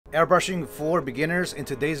Airbrushing for beginners. In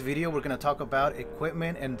today's video, we're going to talk about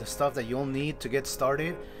equipment and the stuff that you'll need to get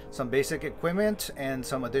started, some basic equipment and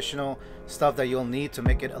some additional stuff that you'll need to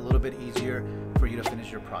make it a little bit easier for you to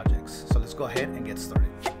finish your projects. So let's go ahead and get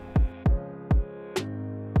started.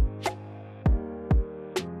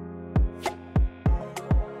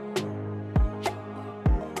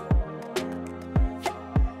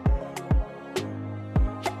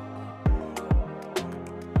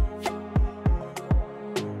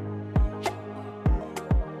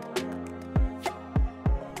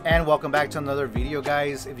 And welcome back to another video,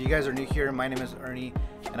 guys. If you guys are new here, my name is Ernie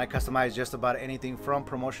and I customize just about anything from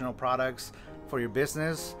promotional products for your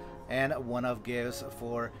business and one-off gifts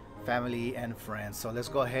for family and friends. So let's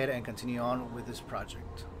go ahead and continue on with this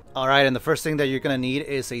project. All right, and the first thing that you're gonna need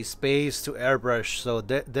is a space to airbrush. So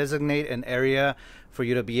designate an area for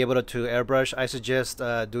you to be able to airbrush. I suggest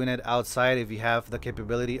doing it outside if you have the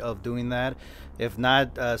capability of doing that. If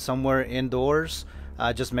not, somewhere indoors.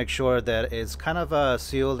 Just make sure that it's kind of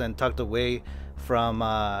sealed and tucked away from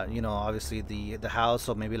you know, obviously the house,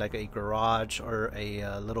 so maybe like a garage or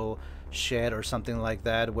a little shed or something like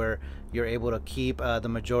that, where you're able to keep the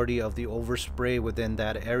majority of the overspray within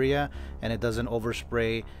that area and it doesn't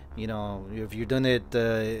overspray. You know, if you're doing it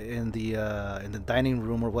in the dining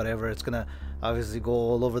room or whatever, it's gonna obviously go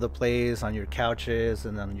all over the place on your couches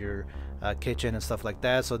and on your kitchen and stuff like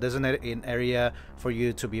that. So designate an area for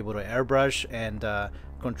you to be able to airbrush and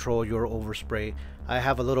control your overspray. I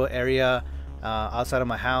have a little area outside of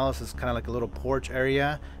my house. It's kind of like a little porch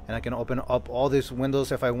area, and I can open up all these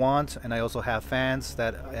windows if I want, and I also have fans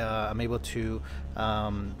that I'm able to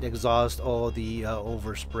exhaust all the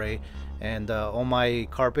overspray. And all my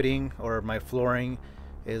carpeting or my flooring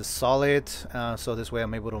is solid, so this way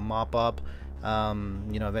I'm able to mop up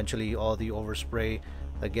you know, eventually all the overspray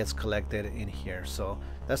that gets collected in here. So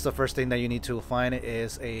that's the first thing that you need to find,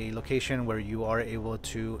 is a location where you are able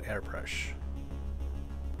to airbrush.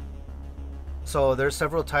 So there's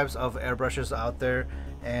several types of airbrushes out there,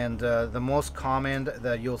 and the most common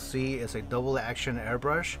that you'll see is a double action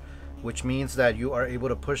airbrush, which means that you are able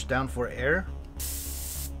to push down for air,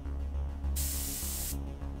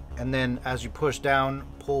 and then as you push down,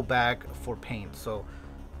 pull back for paint. So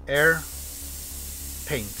air,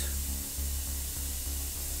 paint.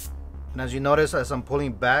 And as you notice, as I'm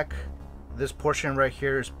pulling back, this portion right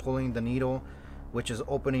here is pulling the needle, which is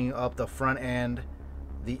opening up the front end.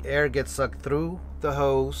 The air gets sucked through the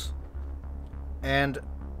hose and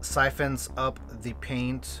siphons up the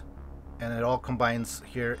paint, and it all combines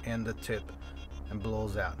here in the tip and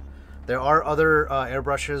blows out. There are other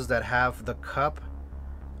airbrushes that have the cup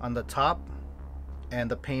on the top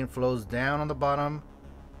and the paint flows down on the bottom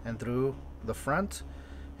and through the front.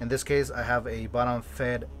 In this case, I have a bottom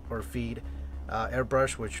fed or feed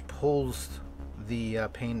airbrush, which pulls the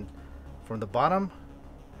paint from the bottom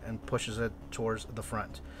and pushes it towards the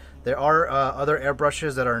front. There are other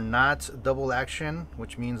airbrushes that are not double action,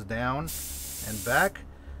 which means down and back.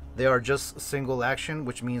 They are just single action,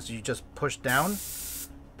 which means you just push down,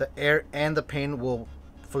 the air and the paint will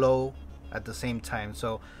flow at the same time.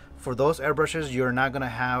 So for those airbrushes, you're not gonna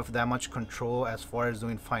have that much control as far as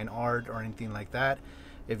doing fine art or anything like that.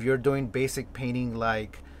 If you're doing basic painting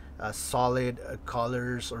like solid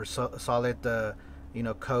colors or solid you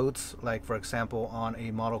know, coats, like for example on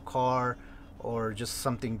a model car, or just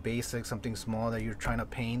something basic, something small that you're trying to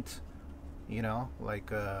paint, you know, like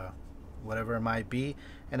whatever it might be,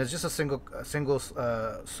 and it's just a single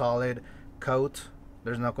solid coat,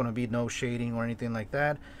 there's not going to be no shading or anything like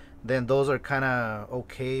that, then those are kind of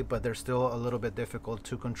okay, but they're still a little bit difficult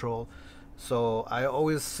to control. So I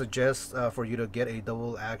always suggest for you to get a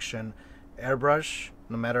double action airbrush,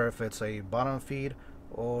 no matter if it's a bottom feed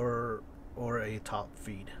or a top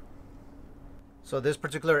feed. So this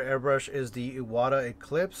particular airbrush is the Iwata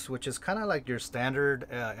Eclipse, which is kind of like your standard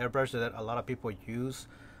airbrush that a lot of people use,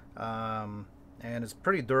 and it's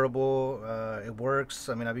pretty durable. It works.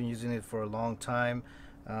 I mean, I've been using it for a long time.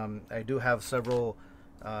 I do have several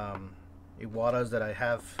Iwatas that I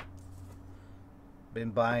have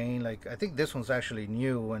been buying. Like, I think this one's actually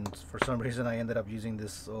new, and for some reason I ended up using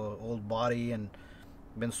this old body and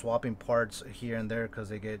been swapping parts here and there because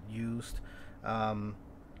they get used.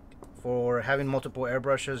 For having multiple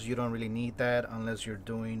airbrushes, you don't really need that unless you're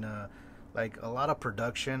doing like a lot of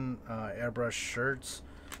production airbrush shirts.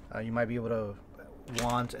 You might be able to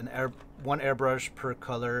want one airbrush per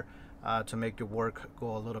color to make your work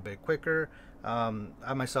go a little bit quicker.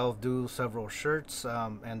 I myself do several shirts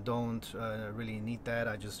and don't really need that.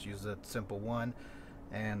 I just use a simple one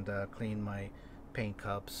and clean my paint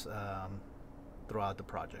cups throughout the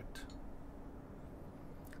project.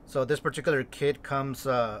 So this particular kit comes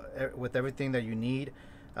with everything that you need.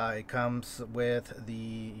 It comes with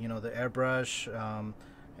the the airbrush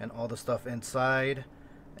and all the stuff inside,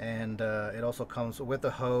 and it also comes with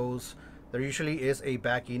the hose. There usually is a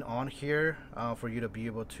backing on here for you to be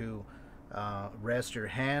able to rest your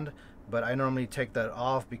hand, but I normally take that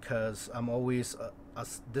off because I'm always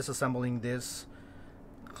disassembling this,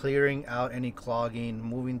 clearing out any clogging,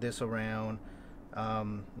 moving this around,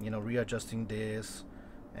 readjusting this,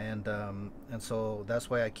 and so that's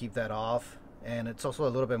why I keep that off. And it's also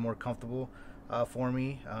a little bit more comfortable for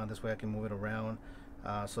me. This way I can move it around.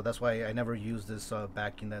 So that's why I never use this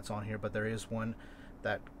backing that's on here, but there is one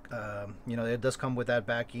that it does come with that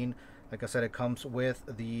backing. Like I said, it comes with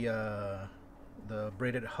the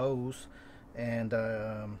braided hose, and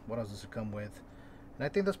what else does it come with? And I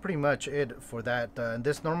think that's pretty much it for that. And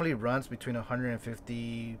this normally runs between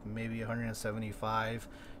 150, maybe 175.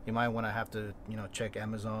 You might want to have to check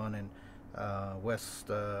Amazon and West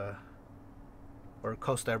or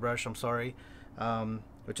Coast Airbrush, I'm sorry,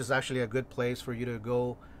 which is actually a good place for you to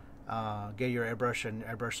go get your airbrush and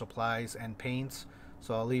airbrush supplies and paints.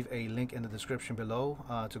 So I'll leave a link in the description below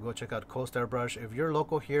to go check out Coast Airbrush. If you're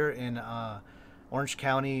local here in Orange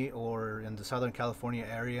County or in the Southern California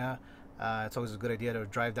area, it's always a good idea to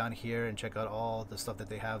drive down here and check out all the stuff that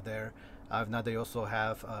they have there. If not, they also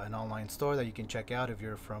have an online store that you can check out if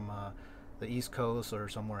you're from the East Coast or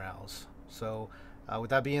somewhere else. So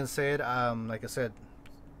with that being said, like I said,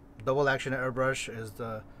 double action airbrush is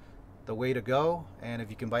the way to go. And if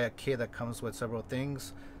you can buy a kit that comes with several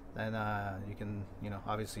things, then you can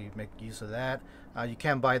obviously make use of that. You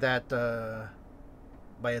can buy that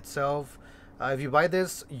by itself. If you buy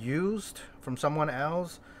this used from someone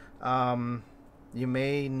else, you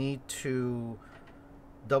may need to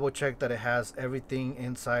double check that it has everything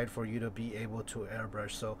inside for you to be able to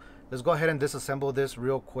airbrush. So let's go ahead and disassemble this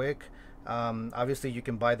real quick. Obviously you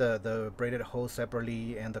can buy the braided hose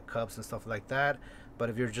separately and the cups and stuff like that,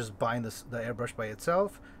 but if you're just buying the airbrush by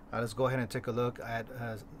itself, let's go ahead and take a look at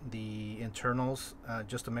the internals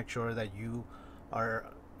just to make sure that you are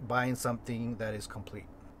buying something that is complete.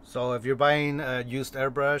 So if you're buying a used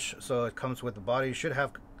airbrush, so it comes with the body. You should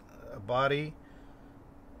have a body,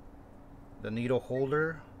 the needle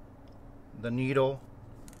holder, the needle.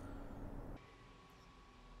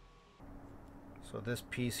 So this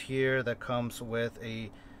piece here that comes with a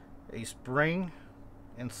spring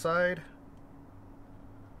inside.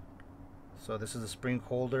 So this is the spring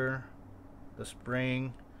holder, the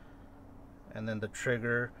spring, and then the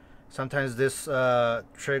trigger. Sometimes this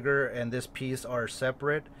trigger and this piece are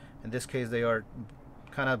separate. In this case they are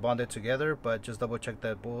kind of bonded together, but just double check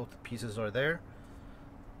that both pieces are there.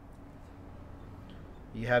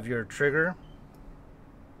 You have your trigger,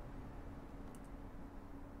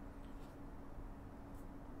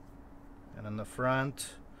 and on the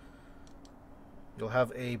front you'll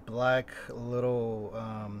have a black little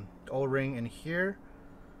O-ring in here.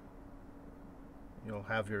 You'll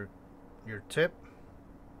have your tip,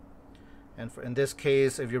 and in this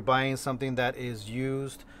case, if you're buying something that is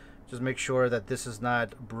used, just make sure that this is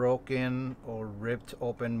not broken or ripped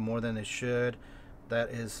open more than it should. That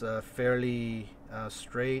is fairly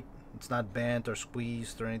straight. It's not bent or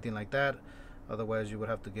squeezed or anything like that. Otherwise you would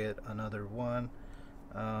have to get another one.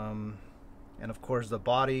 And of course the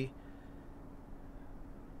body.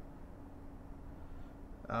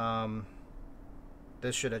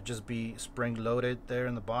 This should just be spring loaded there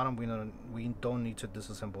in the bottom. We don't need to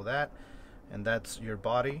disassemble that. And that's your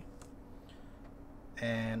body.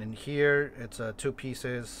 And in here it's two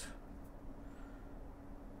pieces.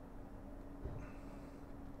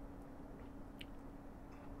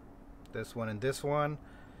 This one and this one.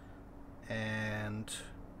 And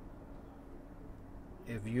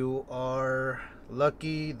if you are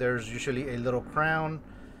lucky, there's usually a little crown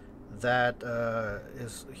that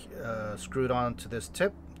is screwed on to this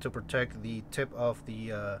tip to protect the tip of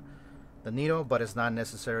the needle, but it's not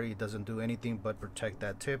necessary. It doesn't do anything but protect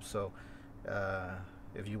that tip. So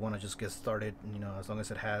if you want to just get started, as long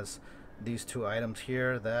as it has these two items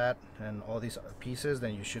here, that and all these pieces,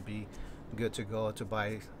 then you should be good to go to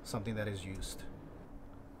buy something that is used.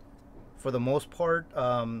 For the most part,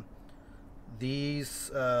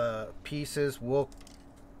 these pieces will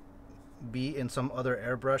be in some other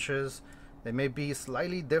airbrushes. They may be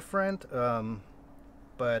slightly different,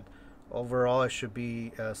 but overall it should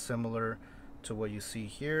be similar to what you see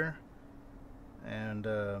here. And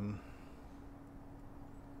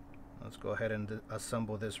let's go ahead and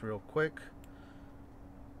assemble this real quick.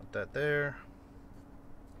 Put that there.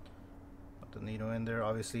 Put the needle in there.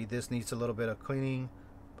 Obviously this needs a little bit of cleaning,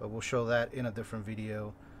 but we'll show that in a different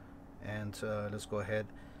video. And let's go ahead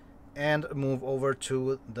and move over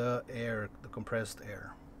to the air, the compressed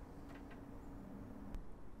air.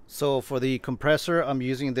 So for the compressor, I'm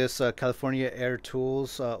using this California Air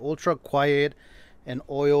Tools ultra quiet and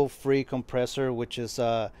oil free compressor, which is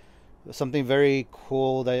something very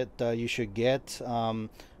cool that you should get.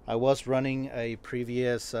 I was running a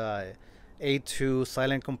previous A2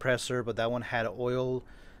 silent compressor, but that one had oil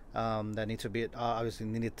that need to be obviously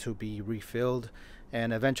needed to be refilled,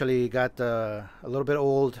 and eventually got a little bit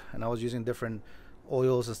old, and I was using different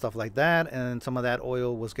oils and stuff like that, and some of that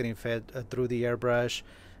oil was getting fed through the airbrush,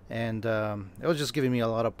 and it was just giving me a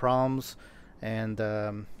lot of problems. And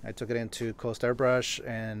I took it into Coast Airbrush,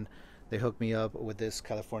 and they hooked me up with this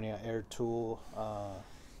California Air Tool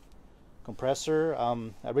compressor.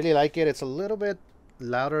 I really like it. It's a little bit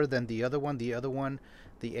louder than the other one. The other one,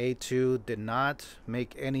 the A2, did not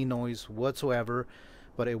make any noise whatsoever,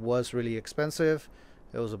 but it was really expensive.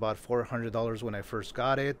 It was about $400 when I first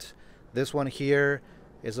got it. This one here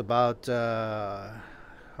is about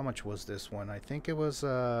how much was this one? I think it was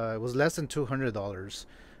less than $200.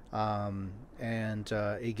 And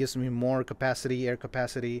it gives me more capacity, air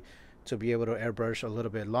capacity, to be able to airbrush a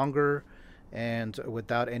little bit longer and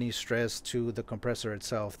without any stress to the compressor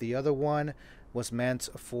itself. The other one was meant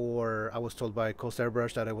for, I was told by Coast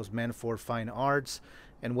Airbrush that it was meant for fine arts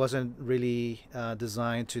and wasn't really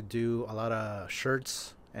designed to do a lot of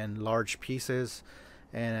shirts and large pieces.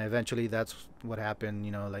 And eventually that's what happened,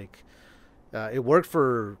 you know, like it worked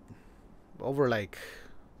for over like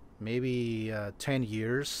maybe 10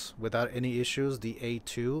 years without any issues, the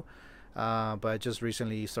A2, but just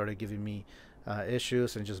recently started giving me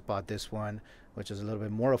issues, and just bought this one, which is a little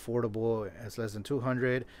bit more affordable. It's less than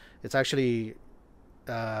 200. It's actually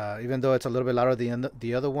even though it's a little bit louder than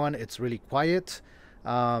the other one, it's really quiet,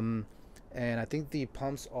 and I think the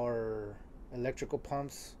pumps are electrical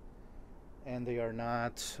pumps, and they are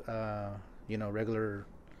not you know, regular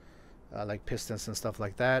like pistons and stuff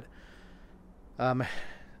like that.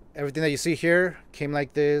 Everything that you see here came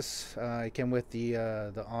like this. It came with the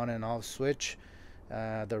on and off switch,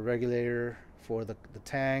 the regulator for the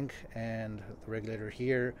tank, and the regulator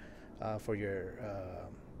here for your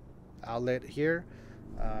outlet here.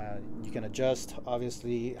 You can adjust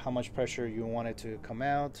obviously how much pressure you want it to come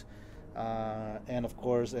out, and of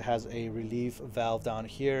course it has a relief valve down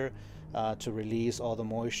here to release all the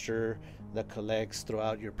moisture that collects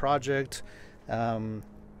throughout your project.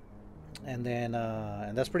 And then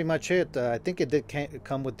and that's pretty much it. I think it did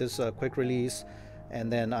come with this quick release,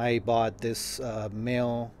 and then I bought this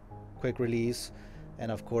male quick release,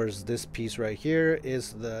 and of course this piece right here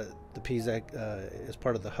is the piece that is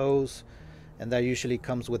part of the hose, and that usually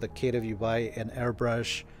comes with a kit if you buy an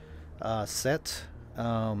airbrush set.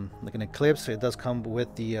 Like an Eclipse, it does come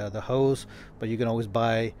with the hose, but you can always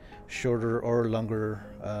buy shorter or longer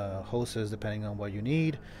hoses depending on what you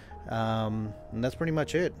need. And that's pretty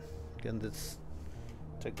much it. Again, let's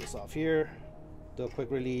take this off here, do a quick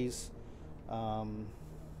release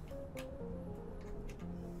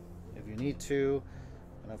if you need to,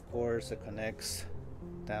 and of course it connects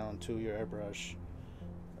down to your airbrush.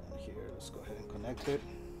 And here, let's go ahead and connect it.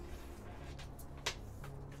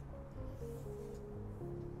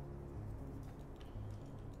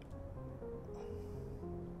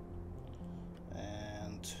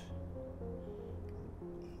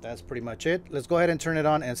 That's pretty much it. Let's go ahead and turn it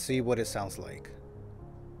on and see what it sounds like.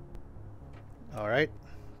 All right,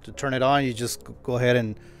 to turn it on, you just go ahead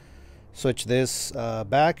and switch this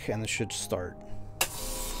back, and it should start.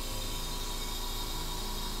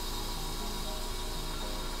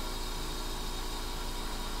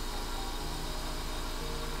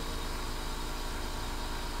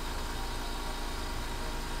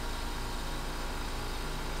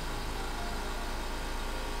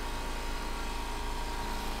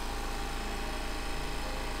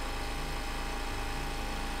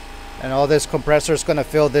 And all this compressor is going to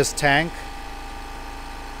fill this tank,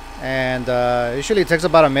 and usually it takes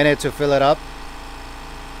about a minute to fill it up.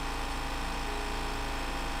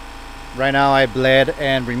 Right now I bled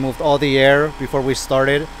and removed all the air before we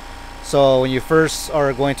started, so when you first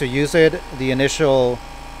are going to use it, the initial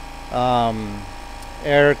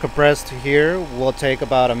air compressed here will take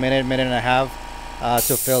about a minute and a half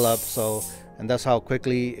to fill up. So, and that's how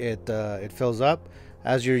quickly it fills up.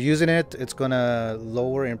 As you're using it, it's gonna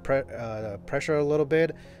lower in pressure a little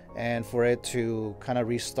bit, and for it to kind of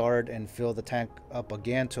restart and fill the tank up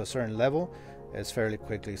again to a certain level, it's fairly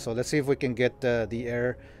quickly. So let's see if we can get the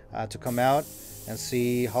air to come out and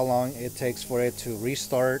see how long it takes for it to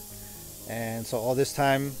restart. And so all this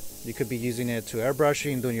time you could be using it to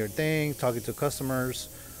airbrushing, doing your thing, talking to customers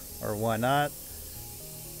or whatnot.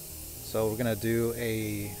 So we're gonna do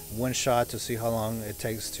a one shot to see how long it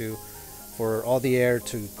takes for all the air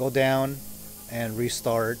to go down and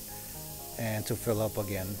restart and to fill up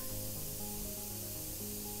again.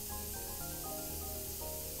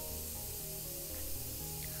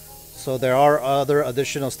 So there are other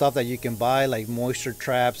additional stuff that you can buy, like moisture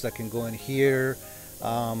traps that can go in here.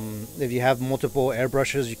 If you have multiple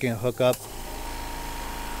airbrushes, you can hook up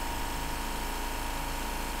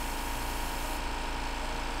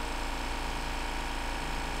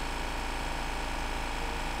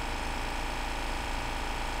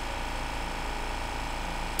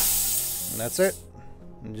and that's it,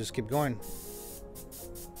 and just keep going.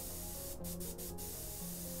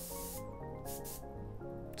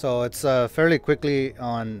 So it's fairly quickly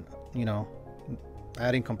on,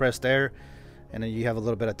 adding compressed air, and then you have a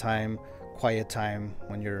little bit of time, quiet time,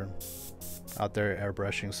 when you're out there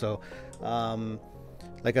airbrushing. So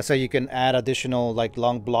like I said, you can add additional like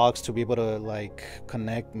long blocks to be able to like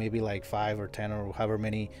connect maybe like 5 or 10 or however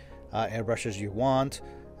many airbrushes you want.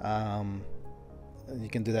 You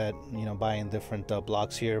can do that, buying different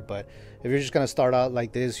blocks here. But if you're just gonna start out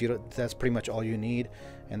like this, that's pretty much all you need,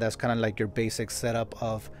 and that's kind of like your basic setup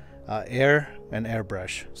of air and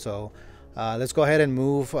airbrush. So let's go ahead and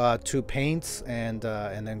move to paints and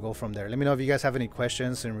then go from there. Let me know if you guys have any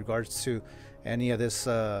questions in regards to any of this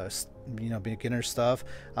beginner stuff.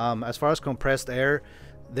 As far as compressed air,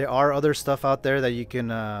 there are other stuff out there that you can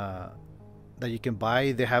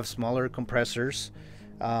buy. They have smaller compressors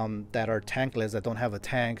that are tankless, that don't have a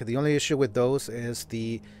tank. The only issue with those is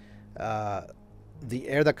the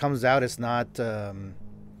air that comes out is not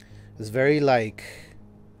it's very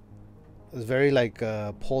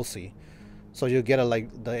pulsy. So you get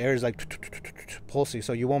the air is like pulsy,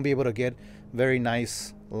 so you won't be able to get very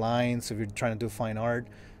nice lines if you're trying to do fine art.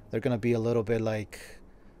 They're gonna be a little bit like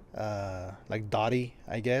dotty,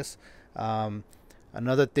 I guess.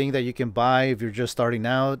 Another thing that you can buy if you're just starting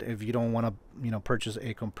out, if you don't want to purchase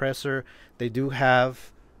a compressor, they do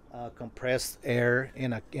have compressed air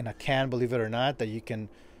in a can, believe it or not, that you can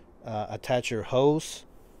attach your hose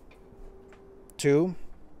to,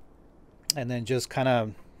 and then just kind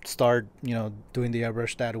of start doing the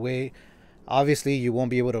airbrush that way. Obviously you won't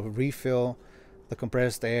be able to refill the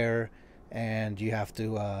compressed air, and you have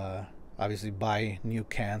to obviously buy new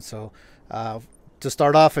cans. So to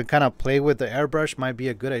start off and kind of play with the airbrush might be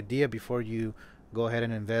a good idea before you go ahead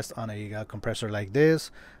and invest on a compressor like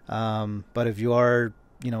this. But if you are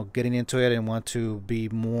getting into it and want to be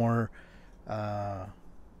more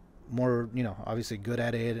obviously good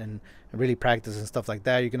at it and really practice and stuff like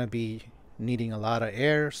that, you're gonna be needing a lot of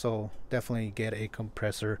air. So definitely get a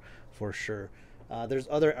compressor for sure. There's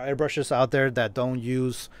other airbrushes out there that don't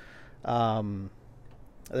use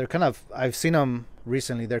they're kind of, I've seen them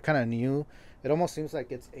recently, they're kind of new. It almost seems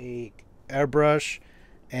like it's a airbrush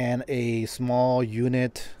and a small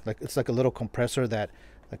unit, like it's like a little compressor that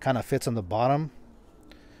kind of fits on the bottom,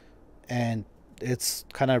 and it's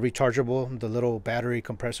kind of rechargeable, the little battery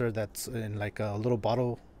compressor that's in like a little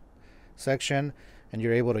bottle section, and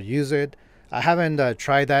you're able to use it. I haven't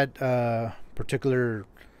tried that particular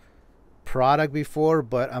product before,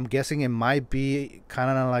 but I'm guessing it might be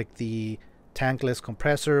kind of like the tankless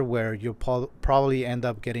compressor, where you'll probably end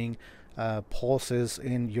up getting pulses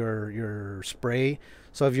in your spray.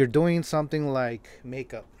 So if you're doing something like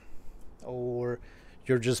makeup, or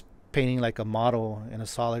you're just painting like a model in a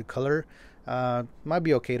solid color, might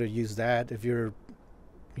be okay to use that. If you're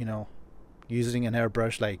using an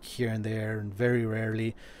airbrush like here and there and very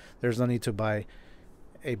rarely, there's no need to buy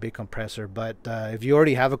a big compressor. But if you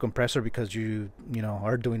already have a compressor because you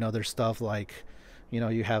are doing other stuff, like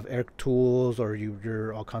you have air tools, or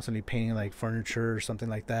you're all constantly painting like furniture or something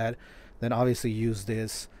like that, then obviously use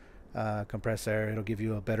this compressed air. It'll give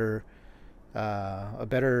you a better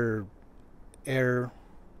air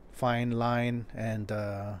fine line, and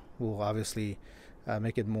will obviously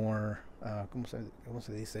make it more ¿cómo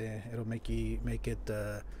se dice? It'll make it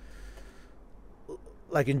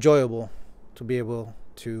like enjoyable to be able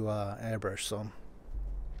to airbrush. So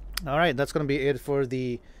all right, that's gonna be it for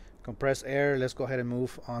the compressed air. Let's go ahead and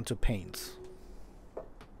move on to paints.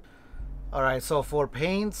 All right, so for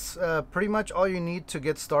paints, pretty much all you need to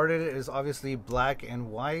get started is obviously black and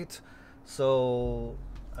white. So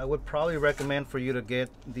I would probably recommend for you to get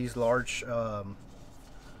these large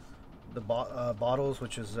bottles,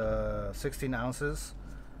 which is 16 ounces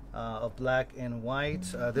of black and white.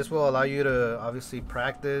 This will allow you to obviously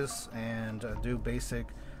practice and do basic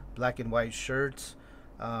black and white shirts.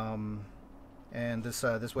 And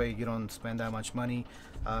this way you don't spend that much money.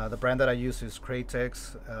 The brand that I use is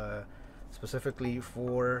Cratex, specifically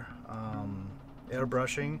for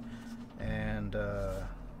airbrushing. and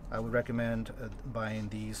I would recommend buying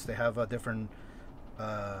these. They have different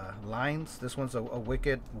lines. This one's a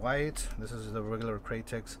wicked white. This is the regular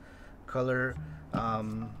Cratex color.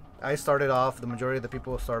 I started off, the majority of the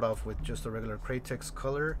people start off with just the regular Cratex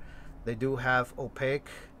color. They do have opaque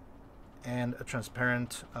and a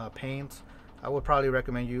transparent paint. I would probably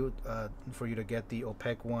recommend you for you to get the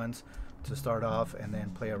opaque ones to start off, and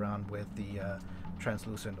then play around with the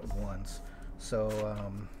translucent ones. So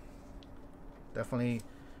definitely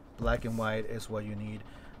black and white is what you need.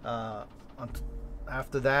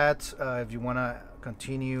 After that, if you want to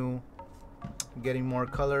continue getting more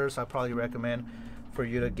colors, I probably recommend for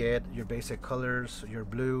you to get your basic colors, your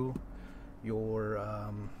blue, your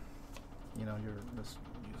you know, let's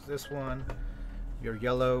use this one, your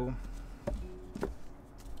yellow,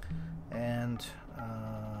 and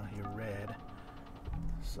your red.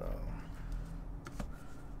 So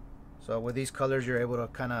with these colors, you're able to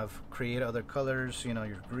kind of create other colors, you know,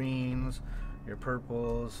 your greens, your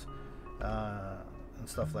purples, and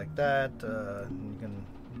stuff like that. You can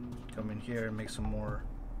come in here and make some more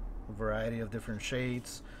variety of different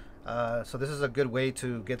shades. So this is a good way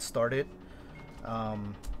to get started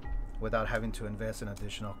without having to invest in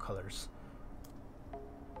additional colors.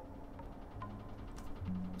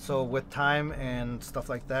 So with time and stuff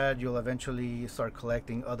like that, you'll eventually start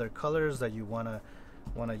collecting other colors that you want to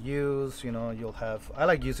use. You know, you'll have, I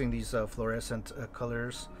like using these fluorescent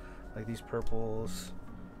colors, like these purples.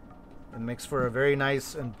 It makes for a very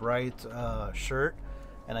nice and bright shirt,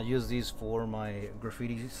 and I use these for my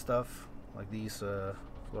graffiti stuff, like these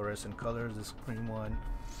fluorescent colors, this green one,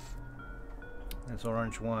 this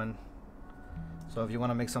orange one. So if you want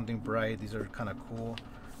to make something bright, these are kind of cool.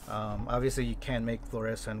 Obviously you can't make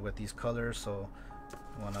fluorescent with these colors, so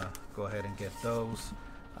you want to go ahead and get those.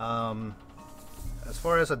 As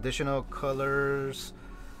far as additional colors,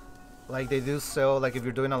 like they do sell, like if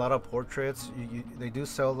you're doing a lot of portraits, they do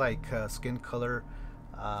sell like skin color,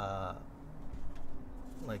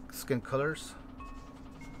 like skin colors.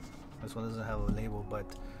 This one doesn't have a label, but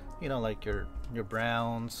you know, like your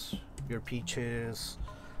browns, your peaches.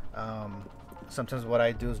 Sometimes what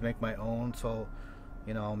I do is make my own, so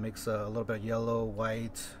you know, I'll mix a little bit of yellow,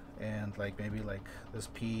 white, and like maybe like this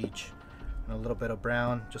peach and a little bit of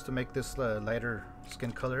brown, just to make this lighter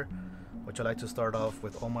skin color, which I like to start off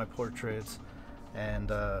with all my portraits.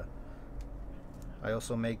 And I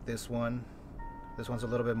also make this one. This one's a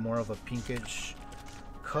little bit more of a pinkish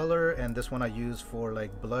color, and this one I use for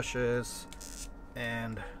like blushes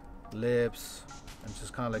and lips, and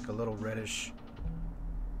just kind of like a little reddish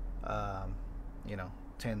you know,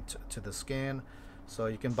 tint to the skin. So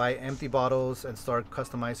you can buy empty bottles and start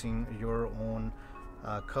customizing your own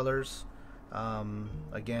colors.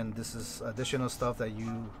 Again, this is additional stuff that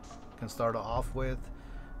you can start off with,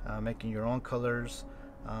 making your own colors.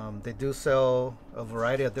 They do sell a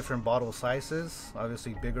variety of different bottle sizes,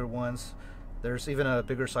 obviously bigger ones. There's even a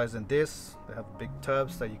bigger size than this. They have big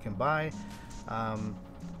tubs that you can buy.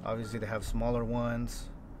 Obviously they have smaller ones,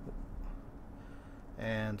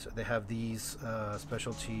 and they have these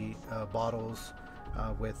specialty bottles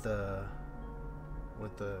with the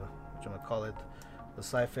what you want to call it, the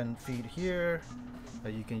siphon feed here,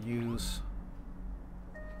 that you can use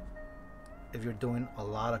if you're doing a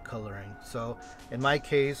lot of coloring. So in my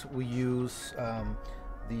case, we use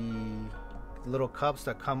the little cups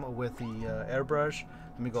that come with the airbrush.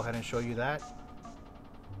 Let me go ahead and show you that.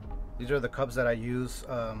 These are the cups that I use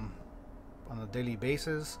on a daily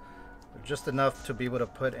basis. They're just enough to be able to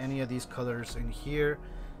put any of these colors in here,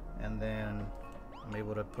 and then I'm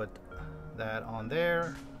able to put that on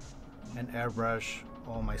there and airbrush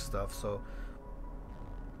all my stuff. So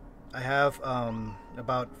I have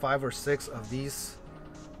about 5 or 6 of these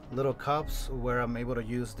little cups where I'm able to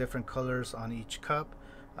use different colors on each cup.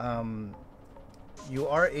 You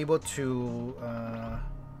are able to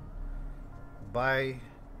buy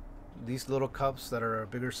these little cups that are a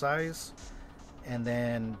bigger size, and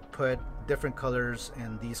then put different colors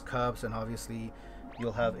in these cups, and obviously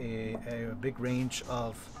you'll have a big range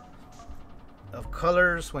of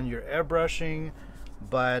colors when you're airbrushing.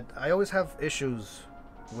 But I always have issues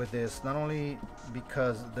with this, not only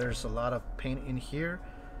because there's a lot of paint in here.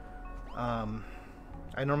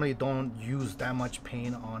 I normally don't use that much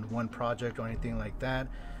paint on one project or anything like that.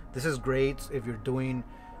 This is great if you're doing,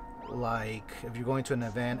 like if you're going to an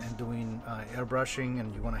event and doing airbrushing,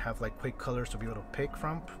 and you want to have like quick colors to be able to pick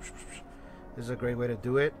from. This is a great way to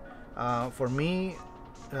do it. For me,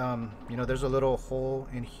 you know, there's a little hole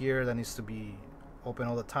in here that needs to be open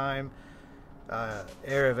all the time.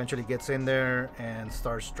 Air eventually gets in there and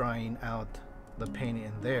starts drying out the paint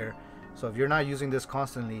in there, So if you're not using this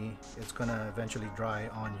constantly, it's gonna eventually dry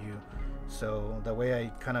on you. So the way I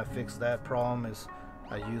kind of fix that problem is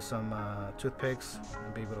I use some toothpicks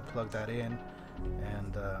and be able to plug that in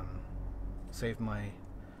and save my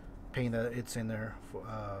paint that it's in there for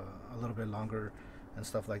a little bit longer and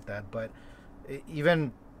stuff like that. But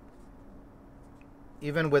even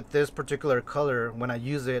with this particular color, when I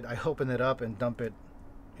use it, I open it up and dump it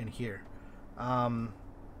in here.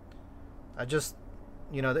 I just,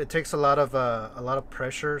 you know, it takes a lot of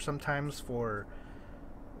pressure sometimes for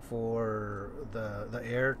the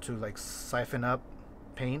air to like siphon up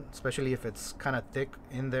paint, especially if it's kind of thick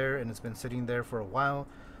in there and it's been sitting there for a while.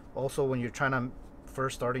 Also, when you're trying to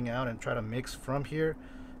first starting out and try to mix from here,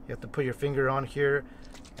 you have to put your finger on here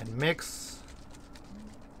and mix.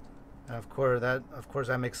 And of course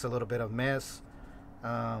that makes a little bit of mess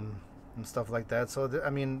and stuff like that. So I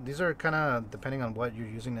mean, these are kind of depending on what you're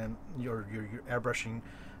using and your airbrushing.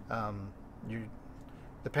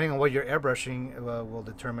 Depending on what you're airbrushing will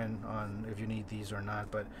determine on if you need these or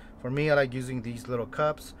not. But for me, I like using these little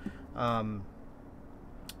cups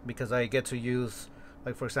because I get to use,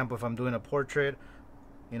 like for example, if I'm doing a portrait,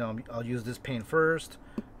 you know, I'll use this paint first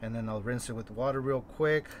and then I'll rinse it with water real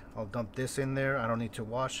quick. I'll dump this in there, I don't need to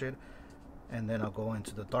wash it, and then I'll go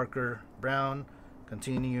into the darker brown,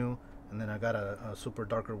 continue, and then I got a super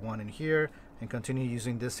darker one in here, and continue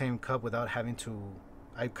using this same cup without having to.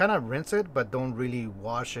 I kind of rinse it but don't really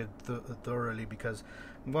wash it thoroughly because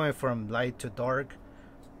I'm going from light to dark.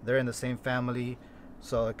 They're in the same family,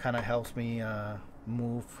 so it kind of helps me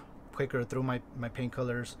move quicker through my paint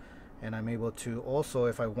colors, and I'm able to also,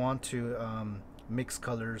 if I want to, mix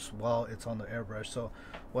colors while it's on the airbrush. So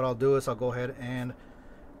what I'll do is I'll go ahead and,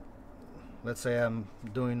 let's say I'm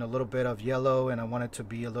doing a little bit of yellow and I want it to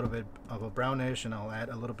be a little bit of a brownish, and I'll add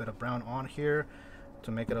a little bit of brown on here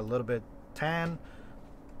to make it a little bit tan.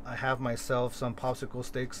 I have myself some popsicle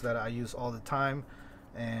sticks that I use all the time,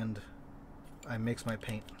 and I mix my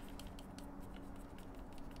paint.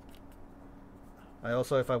 I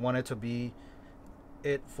also, if I want it to be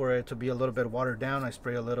for it to be a little bit watered down, I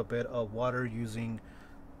spray a little bit of water using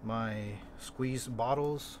my squeeze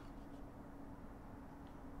bottles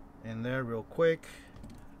in there real quick,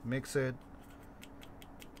 mix it.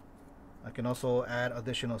 I can also add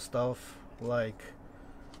additional stuff like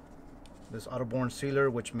this waterborne sealer,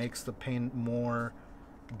 which makes the paint more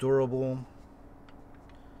durable,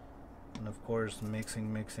 and of course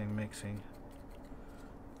mixing.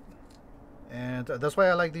 And that's why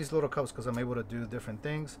I like these little cups, because I'm able to do different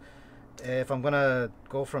things. If I'm gonna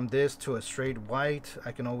go from this to a straight white,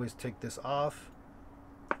 I can always take this off,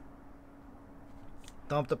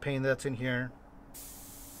 dump the paint that's in here,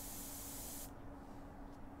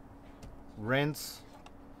 rinse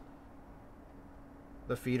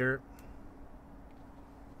the feeder,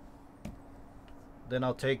 then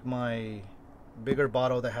I'll take my bigger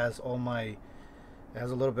bottle that has it has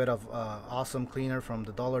a little bit of awesome cleaner from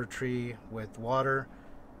the Dollar Tree with water,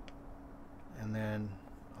 and then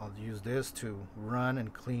I'll use this to run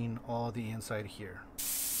and clean all the inside here.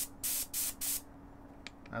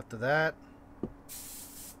 After that,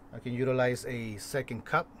 I can utilize a second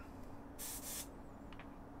cup.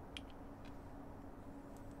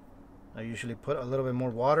 I usually put a little bit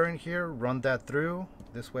more water in here, run that through.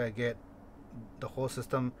 This way I get the whole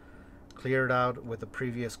system cleared out with the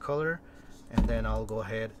previous color, and then I'll go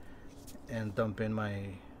ahead and dump in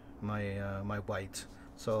my white.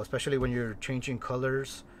 So especially when you're changing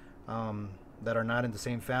colors that are not in the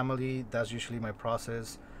same family, that's usually my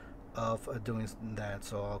process of doing that.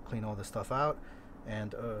 So I'll clean all the stuff out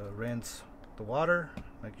and rinse the water,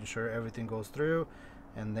 making sure everything goes through,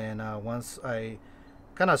 and then once I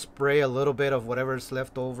kind of spray a little bit of whatever's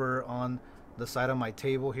left over on the side of my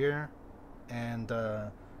table here, and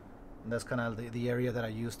that's kind of the area that I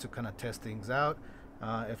use to kind of test things out.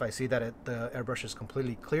 If I see that the airbrush is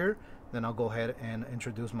completely clear, then I'll go ahead and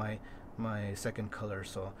introduce my second color.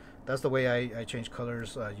 So that's the way I change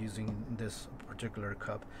colors using this particular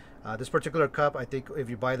cup. This particular cup, I think if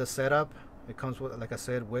you buy the setup, it comes with, like I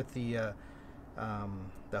said, with the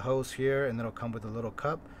hose here, and it'll come with a little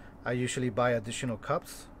cup. I usually buy additional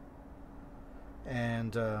cups,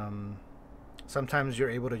 and sometimes you're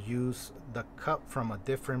able to use the cup from a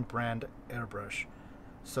different brand airbrush,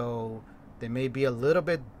 so they may be a little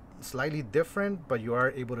bit slightly different, but you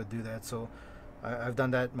are able to do that. So I've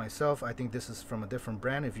done that myself. I think this is from a different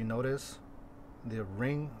brand. If you notice, the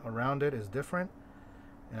ring around it is different,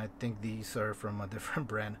 and I think these are from a different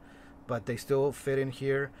brand, but they still fit in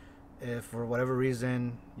here. If for whatever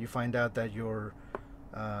reason you find out that your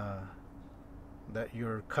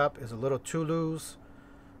cup is a little too loose,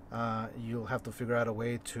 you'll have to figure out a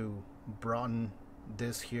way to broaden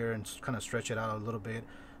this here and kind of stretch it out a little bit.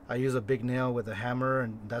 I use a big nail with a hammer,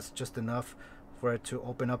 and that's just enough for it to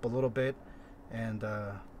open up a little bit and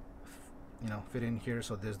you know, fit in here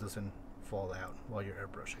so this doesn't fall out while you're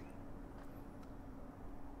airbrushing.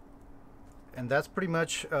 And that's pretty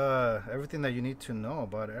much everything that you need to know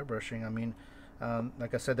about airbrushing. I mean,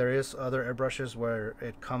 like I said, there is other airbrushes where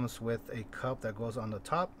it comes with a cup that goes on the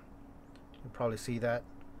top. You'll probably see that,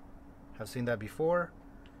 have seen that before.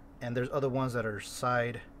 And there's other ones that are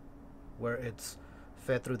side, where it's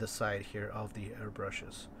fed through the side here of the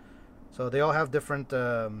airbrushes. So they all have different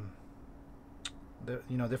you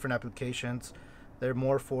know, different applications. They're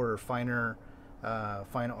more for finer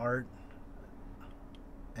fine art,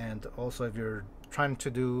 and also if you're trying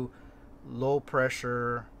to do low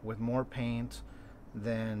pressure with more paint,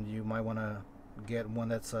 then you might want to get one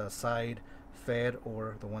that's side fed,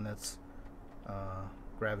 or the one that's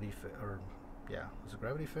gravity fed, or yeah, is it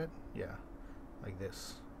gravity fed? Yeah, like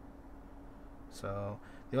this. So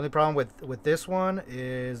the only problem with this one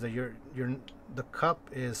is that the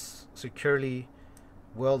cup is securely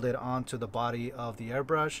welded onto the body of the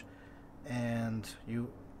airbrush, and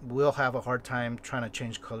you will have a hard time trying to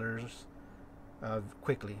change colors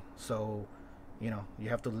quickly. So you know, you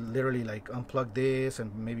have to literally like unplug this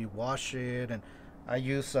and maybe wash it. And I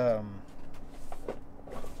use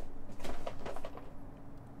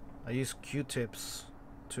Q-tips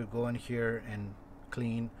to go in here and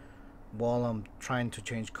clean while I'm trying to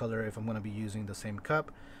change color if I'm going to be using the same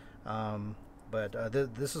cup.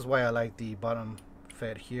 This is why I like the bottom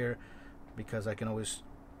fed here, because I can always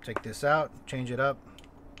take this out, change it up,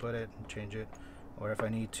 put it, change it, or if I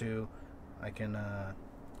need to, I can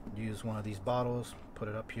use one of these bottles, put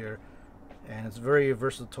it up here, and it's very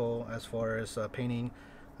versatile as far as painting,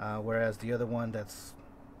 whereas the other one that's,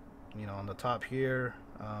 you know, on the top here,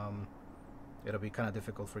 it'll be kind of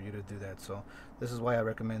difficult for you to do that. So this is why I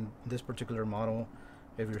recommend this particular model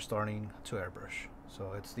if you're starting to airbrush.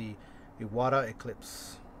 So it's the Iwata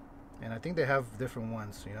Eclipse, and I think they have different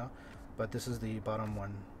ones, you know, but this is the bottom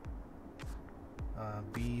one,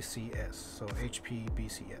 BCS, so HP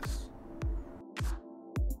BCS.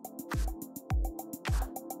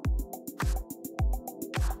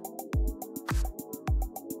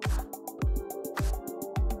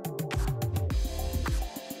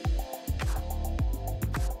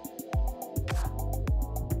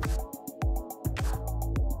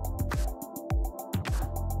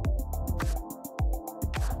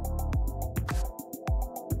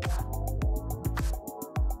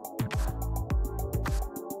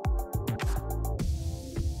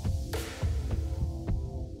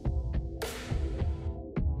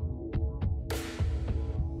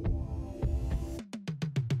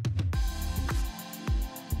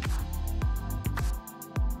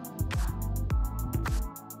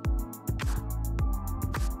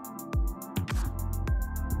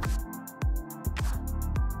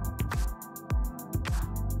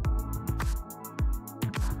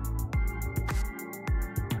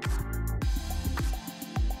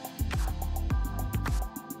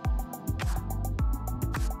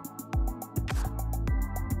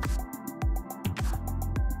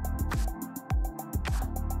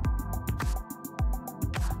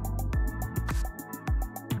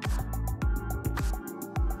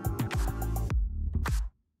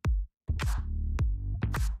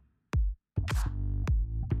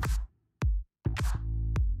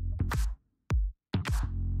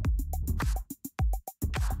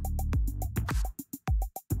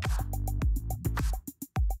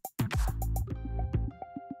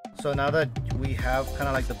 So now that we have kind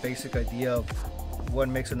of like the basic idea of what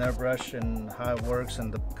makes an airbrush and how it works,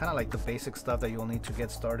 and the kind of like the basic stuff that you'll need to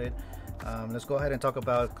get started, let's go ahead and talk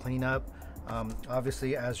about cleanup.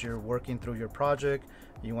 Obviously, as you're working through your project,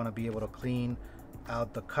 you want to be able to clean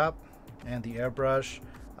out the cup and the airbrush.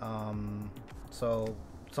 So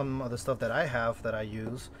some of the stuff that I have that I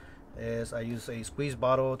use is I use a squeeze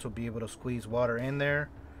bottle to be able to squeeze water in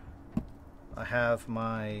there. I have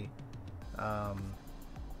my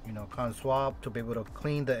you know, cotton swab to be able to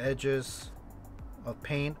clean the edges of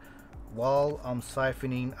paint while I'm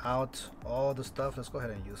siphoning out all the stuff. Let's go ahead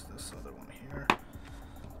and use this other one here.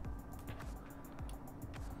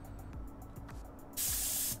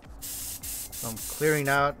 So I'm clearing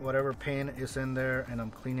out whatever paint is in there, and I'm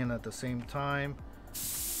cleaning at the same time.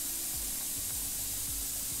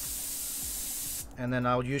 And then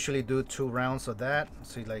I'll usually do 2 rounds of that.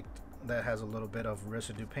 See, like that has a little bit of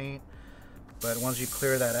residue paint. But once you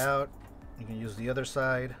clear that out, you can use the other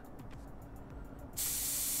side.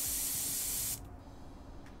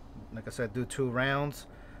 Like I said, do 2 rounds.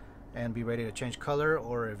 and be ready to change color,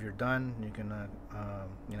 or if you're done, you can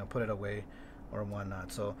you know, put it away or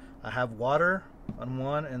whatnot. So I have water on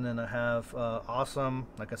one, and then I have Awesome,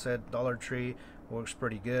 like I said, Dollar Tree, works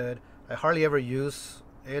pretty good. I hardly ever use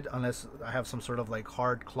it unless I have some sort of like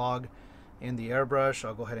hard clog in the airbrush.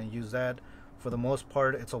 I'll go ahead and use that. For the most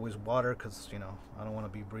part, it's always water, because, you know, I don't want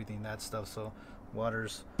to be breathing that stuff, so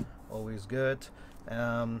water's always good.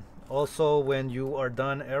 Also, when you are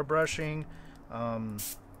done airbrushing,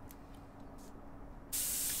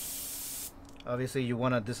 obviously you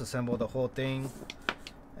want to disassemble the whole thing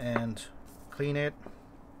and clean it.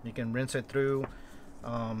 You can rinse it through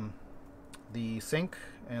the sink,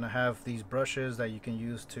 and I have these brushes that you can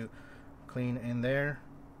use to clean in there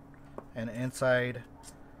and inside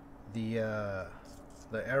the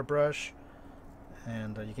airbrush,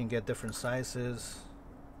 and you can get different sizes.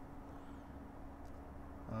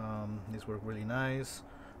 These work really nice.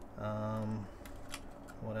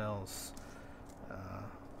 What else?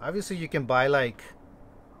 Obviously you can buy like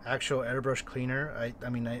actual airbrush cleaner. I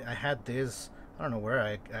mean I had this, I don't know where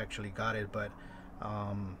I actually got it, but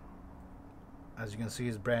as you can see,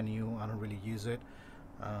 it's brand new. I don't really use it.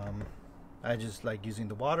 I just like using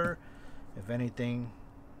the water. If anything,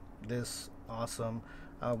 this Awesome.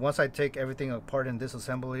 Once I take everything apart and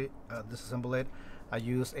disassemble it, I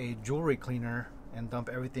use a jewelry cleaner and dump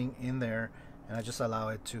everything in there, and I just allow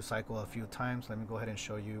it to cycle a few times. Let me go ahead and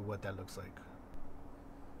show you what that looks like.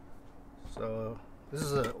 So this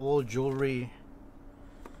is an old jewelry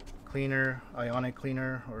cleaner, ionic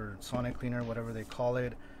cleaner or sonic cleaner, whatever they call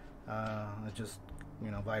it. It just,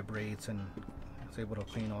 you know, vibrates and it's able to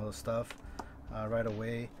clean all the stuff right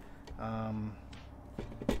away.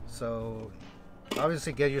 So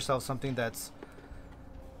obviously get yourself something that's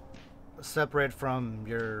separate from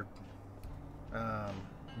your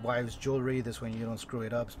wife's jewelry. This way you don't screw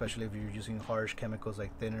it up, especially if you're using harsh chemicals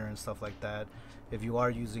like thinner and stuff like that. If you are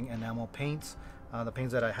using enamel paints, the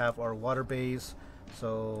paints that I have are water based,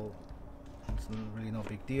 so it's really no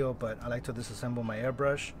big deal. But I like to disassemble my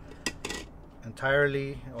airbrush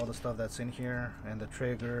entirely, all the stuff that's in here, and the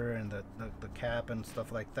trigger and the cap and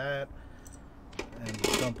stuff like that, and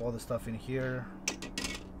dump all the stuff in here,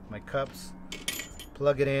 my cups,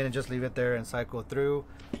 plug it in and just leave it there and cycle through.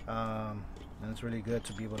 And it's really good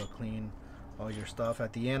to be able to clean all your stuff.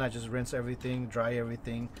 At the end, I just rinse everything, dry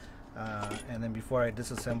everything, and then before I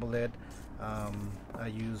disassemble it, I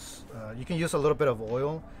use you can use a little bit of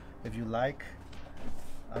oil if you like.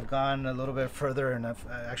 I've gone a little bit further, and I've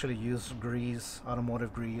actually used grease,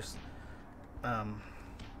 automotive grease,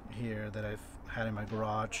 here that I've had in my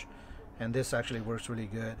garage, and this actually works really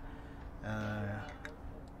good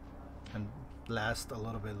and lasts a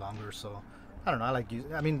little bit longer. So I don't know, I like use.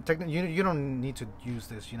 I mean, you don't need to use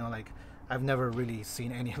this, you know, like I've never really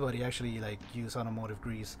seen anybody actually like use automotive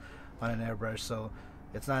grease on an airbrush, so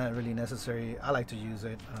it's not really necessary. I like to use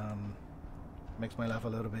it. Makes my life a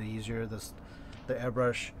little bit easier. The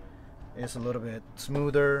airbrush is a little bit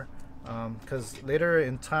smoother, because later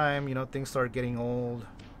in time, you know, things start getting old,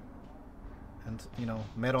 and you know,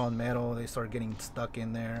 metal on metal, they start getting stuck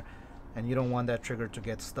in there, and you don't want that trigger to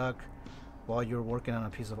get stuck while you're working on a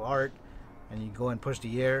piece of art, and you go and push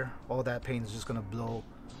the air. All that paint is just going to blow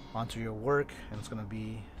onto your work, and it's going to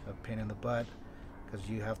be a pain in the butt, because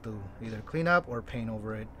you have to either clean up or paint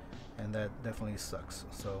over it, and that definitely sucks.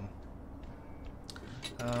 So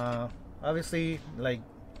obviously, like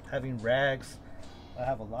having rags, I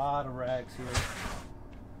have a lot of rags here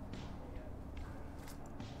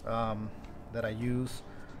that I use.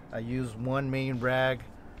 I use one main rag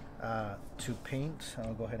to paint.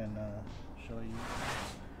 I'll go ahead and show you.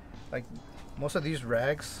 Like most of these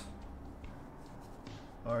rags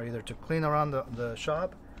are either to clean around the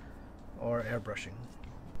shop or airbrushing.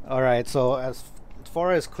 Alright, so as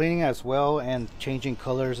far as cleaning as well and changing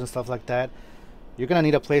colors and stuff like that, you're gonna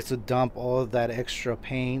need a place to dump all of that extra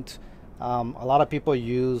paint. A lot of people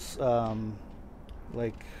use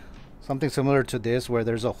like something similar to this, where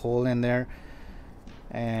there's a hole in there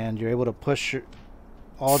and you're able to push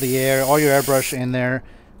all the air, all your airbrush in there,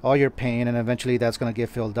 all your paint, and eventually that's going to get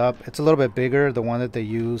filled up. It's a little bit bigger, the one that they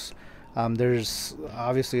use. There's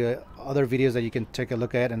obviously other videos that you can take a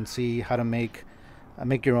look at and see how to make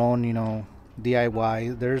your own, you know,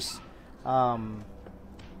 DIY. There's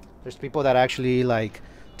people that actually like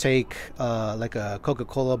take like a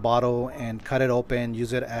Coca-Cola bottle and cut it open,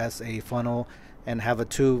 use it as a funnel, and have a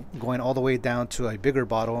tube going all the way down to a bigger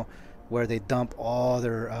bottle where they dump all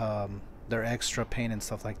their extra paint and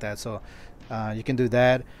stuff like that. So you can do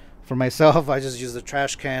that. For myself, I just use the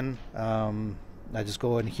trash can. I just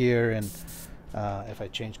go in here, and if I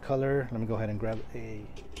change color, let me go ahead and grab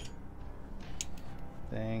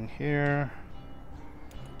thing here.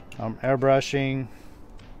 I'm airbrushing.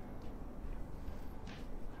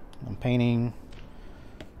 I'm painting,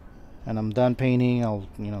 and I'm done painting. I'll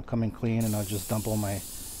come in clean, and I'll just dump all my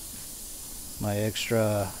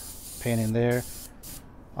extra paint in there.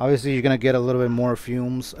 Obviously you're gonna get a little bit more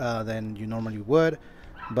fumes than you normally would,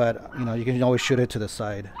 but you can always shoot it to the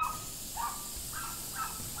side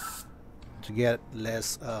to get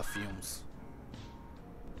less fumes.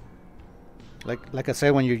 Like I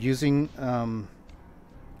said, when you're using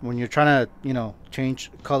when you're trying to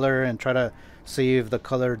change color and try to see if the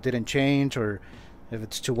color didn't change or if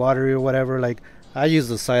it's too watery or whatever, like I use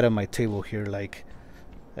the side of my table here. Like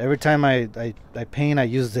every time I paint, I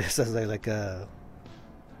use this as like a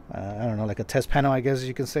I don't know, like a test panel, I guess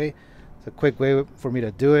you can say. It's a quick way for me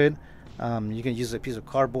to do it. You can use a piece of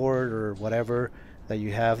cardboard or whatever that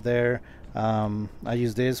you have there. I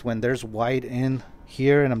use this when there's white in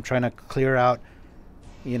here and I'm trying to clear out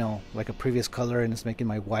like a previous color and it's making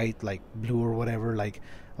my white like blue or whatever. Like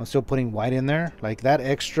I'm still putting white in there, like that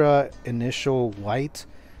extra initial white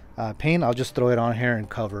paint, I'll just throw it on here and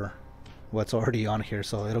cover what's already on here,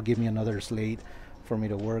 so it'll give me another slate for me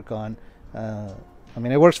to work on. I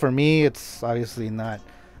mean, it works for me. It's obviously not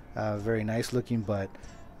very nice looking, but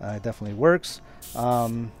it definitely works.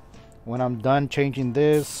 When I'm done changing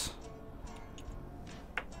this,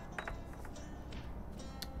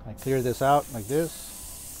 I clear this out like this,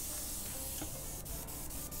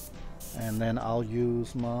 and then I'll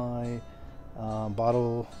use my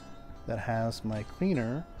bottle that has my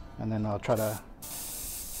cleaner, and then I'll try to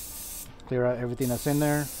clear out everything that's in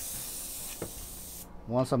there.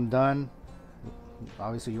 Once I'm done,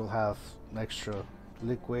 obviously you'll have extra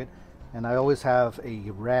liquid, and I always have a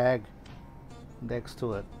rag next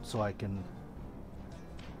to it so I can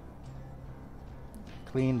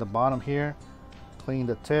clean the bottom here, clean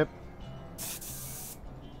the tip,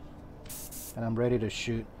 and I'm ready to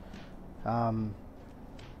shoot. And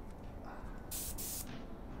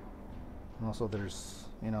also there's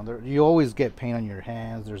you always get paint on your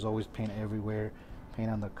hands, there's always paint everywhere,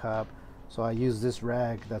 paint on the cup. So I use this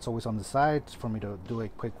rag that's always on the side for me to do a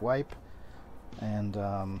quick wipe. And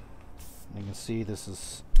you can see this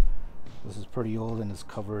is pretty old and it's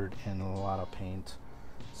covered in a lot of paint.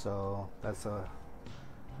 So that's a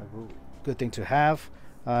good thing to have.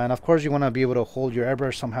 And of course you want to be able to hold your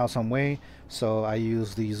airbrush somehow, some way. So I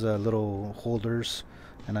use these little holders,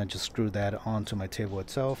 and I just screw that onto my table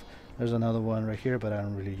itself. There's another one right here, but I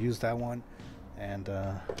don't really use that one. And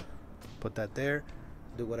put that there,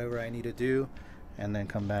 do whatever I need to do, and then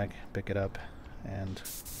come back, pick it up, and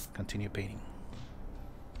continue painting.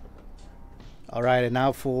 Alright, and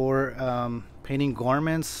now for painting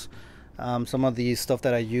garments. Some of the stuff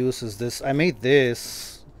that I use is this. I made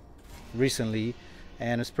this recently,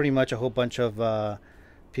 and it's pretty much a whole bunch of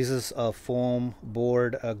pieces of foam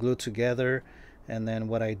board glued together. And then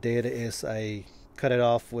what I did is I cut it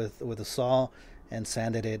off with a saw and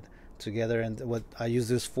sanded it together. And what I use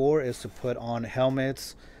this for is to put on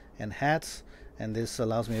helmets and hats, and this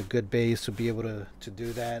allows me a good base to be able to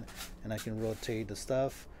do that. And I can rotate the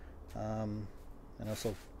stuff, and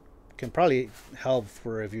also can probably help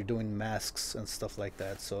for if you're doing masks and stuff like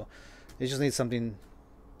that. So you just need something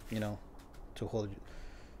to hold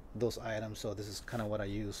those items. So this is kind of what I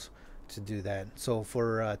use to do that. So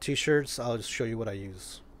for t-shirts, I'll just show you what I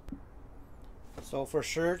use. So for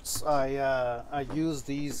shirts, I use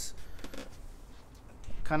these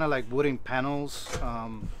kind of like wooden panels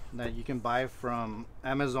that you can buy from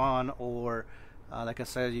Amazon, or like I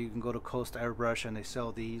said, you can go to Coast Airbrush and they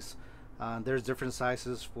sell these. There's different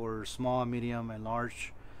sizes for small, medium, and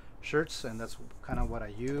large shirts, and that's kind of what I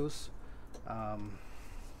use.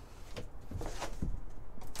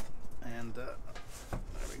 And there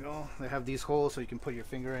we go. They have these holes so you can put your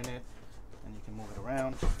finger in it and you can move it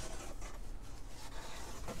around.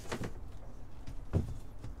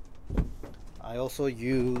 I also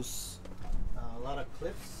use a lot of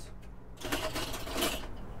clips.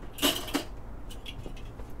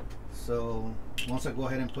 So once I go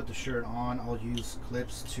ahead and put the shirt on, I'll use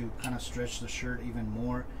clips to kind of stretch the shirt even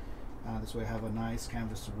more. This way I have a nice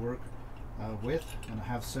canvas to work with, and I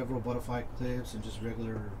have several butterfly clips and just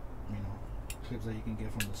regular clips that you can get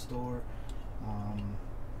from the store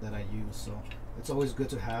that I use. So it's always good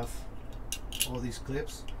to have all these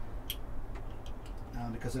clips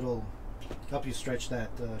because it'll help you stretch that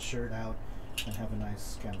shirt out and have a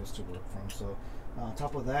nice canvas to work from. So on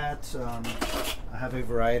top of that, I have a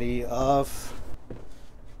variety of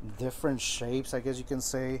different shapes, I guess you can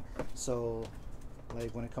say. So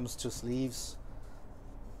like when it comes to sleeves,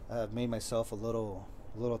 I've made myself a little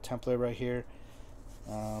template right here.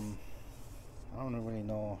 I don't really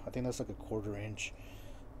know. I think that's like a 1/4 inch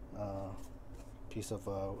piece of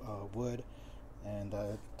wood, and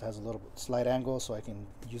it has a little slight angle, so I can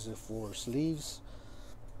use it for sleeves.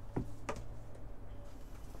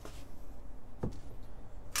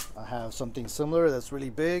 I have something similar that's really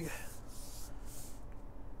big,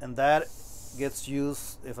 and that gets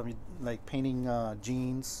used if I'm like painting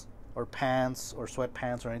jeans or pants or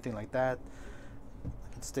sweatpants or anything like that.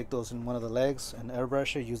 I can stick those in one of the legs and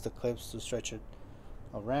airbrush it, use the clips to stretch it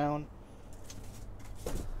around.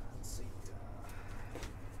 Let's see.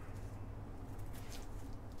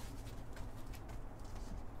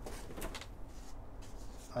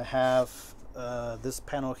 I have this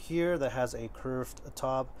panel here that has a curved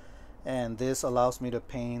top, and this allows me to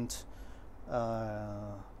paint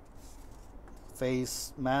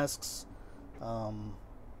face masks.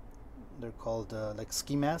 They're called like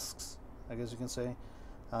ski masks, I guess you can say.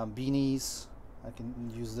 Beanies, I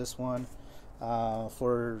can use this one.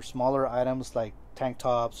 For smaller items like tank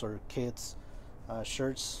tops or kids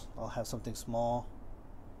shirts, I'll have something small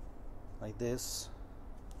like this.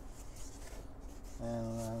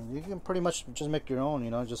 And you can pretty much just make your own,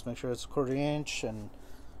 you know, just make sure it's 1/4 inch and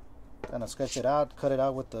kind of sketch it out, cut it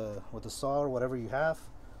out with the saw or whatever you have,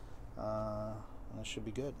 and it should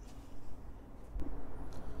be good.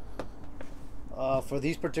 For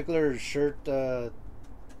these particular shirt,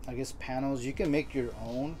 I guess panels, you can make your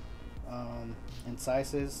own in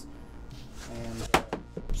sizes, and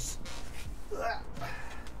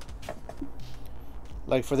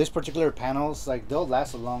like for these particular panels, like they'll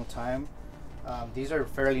last a long time. These are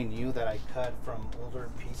fairly new that I cut from older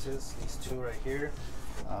pieces, these two right here.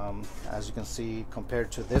 As you can see,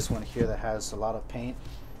 compared to this one here that has a lot of paint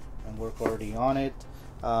and work already on it,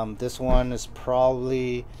 this one is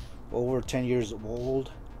probably over 10 years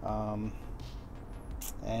old,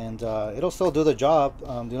 and it'll still do the job.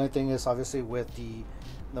 The only thing is, obviously, with the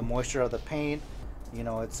moisture of the paint, you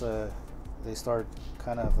know, it's they start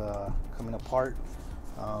kind of coming apart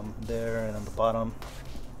there, and on the bottom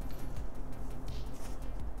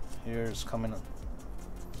here is coming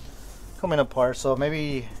apart. So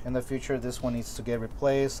maybe in the future this one needs to get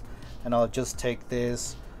replaced, and I'll just take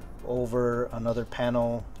this over another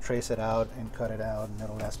panel, trace it out and cut it out, and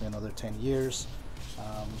it'll last me another 10 years.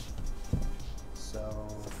 So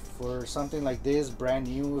for something like this, brand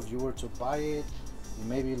new, if you were to buy it, you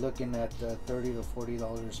may be looking at $30 to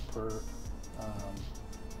 $40 per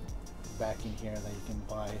backing here that you can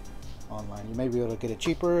buy online. You may be able to get it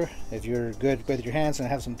cheaper if you're good with your hands and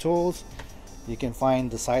have some tools. You can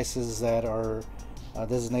find the sizes that are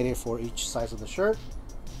designated for each size of the shirt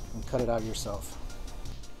and cut it out yourself.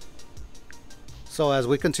 So as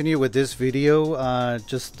we continue with this video,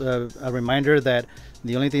 just a reminder that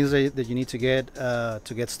the only things that you need to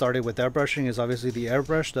get started with airbrushing is obviously the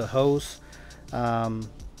airbrush, the hose,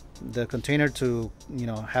 the container to, you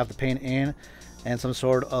know, have the paint in, and some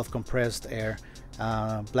sort of compressed air.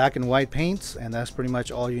 Black and white paints, and that's pretty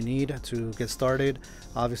much all you need to get started.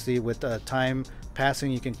 Obviously, with time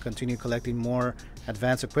passing, you can continue collecting more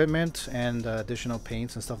advanced equipment and additional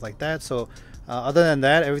paints and stuff like that. So other than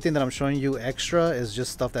that, everything that I'm showing you extra is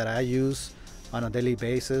just stuff that I use on a daily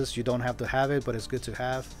basis. You don't have to have it, but it's good to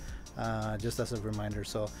have, just as a reminder.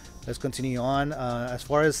 So let's continue on. As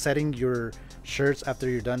far as setting your shirts after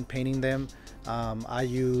you're done painting them, I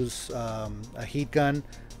use a heat gun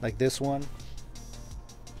like this one.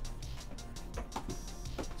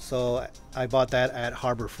 So I bought that at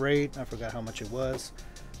Harbor Freight. I forgot how much it was,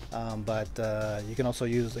 but you can also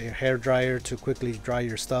use a hair dryer to quickly dry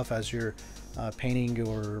your stuff as you're painting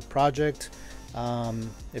your project.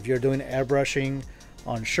 If you're doing airbrushing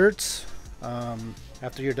on shirts,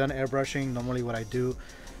 after you're done airbrushing, normally what I do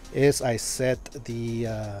is I set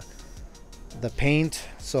the paint.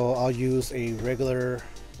 So I'll use a regular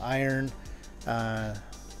iron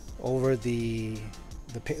over the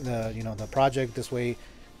project. This way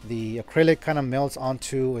the acrylic kind of melts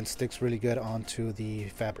onto and sticks really good onto the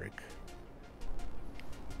fabric.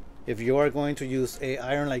 If you are going to use a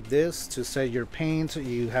iron like this to set your paint,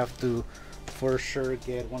 you have to for sure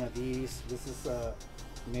get one of these. This is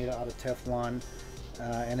made out of Teflon,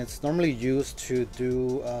 and it's normally used to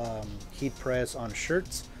do heat press on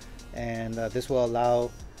shirts, and this will allow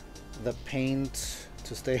the paint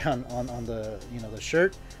to stay on the the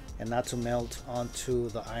shirt and not to melt onto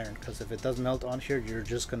the iron, because if it does melt on here, you're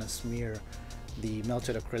just gonna smear the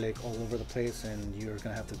melted acrylic all over the place, and you're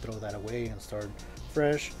gonna have to throw that away and start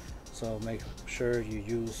fresh. So make sure you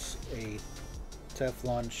use a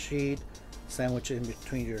Teflon sheet, sandwich it in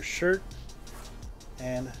between your shirt,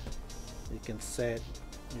 and you can set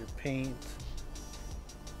your paint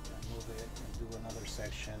and move it do another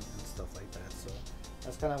section and stuff like that. So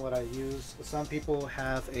that's kind of what I use. Some people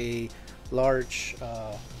have a large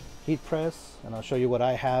heat press, and I'll show you what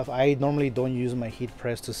I have. I normally don't use my heat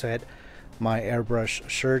press to set my airbrush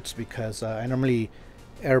shirts because I normally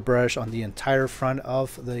airbrush on the entire front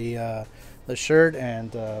of the shirt,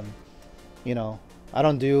 and you know, I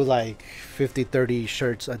don't do like 50-30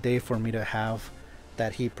 shirts a day for me to have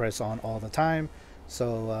that heat press on all the time.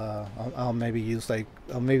 So I'll maybe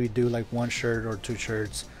do like one shirt or two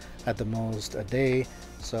shirts at the most a day.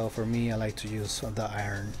 So for me, I like to use the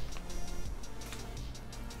iron.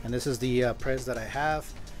 And this is the press that I have.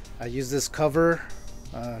 I use this cover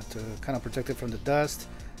to kind of protect it from the dust.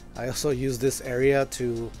 I also use this area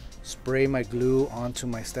to spray my glue onto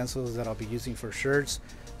my stencils that I'll be using for shirts.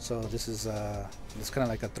 So this is it's kind of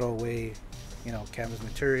like a throwaway, you know, canvas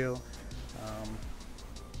material.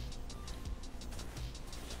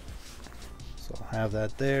 So I'll have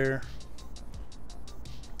that there,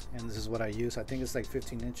 and this is what I use. I think it's like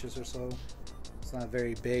 15 inches or so. It's not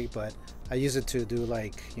very big, but I use it to do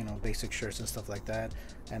like, you know, basic shirts and stuff like that.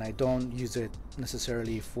 And I don't use it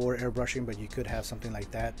necessarily for airbrushing, but you could have something like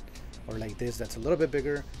that or like this that's a little bit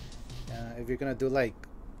bigger. If you're gonna do like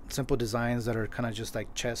simple designs that are kind of just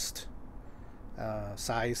like chest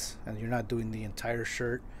size, and you're not doing the entire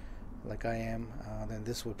shirt like I am, then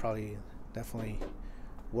this would probably definitely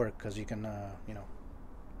work, because you can you know,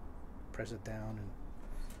 press it down and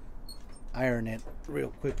iron it real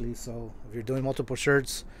quickly. So if you're doing multiple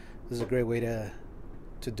shirts, this is a great way to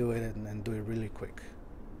do it and do it really quick.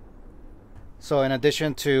 So in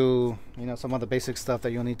addition to, you know, some of the basic stuff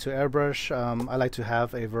that you'll need to airbrush, I like to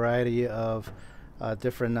have a variety of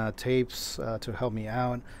different tapes to help me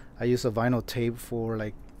out. I use a vinyl tape for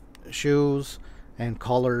like shoes and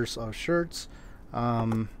collars of shirts.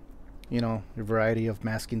 You know, a variety of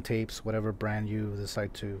masking tapes, whatever brand you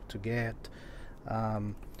decide to get. I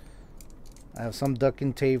have some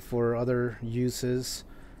ducking tape for other uses,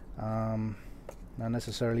 not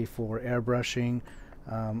necessarily for airbrushing.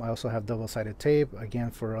 I also have double-sided tape,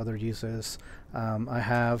 again, for other uses. I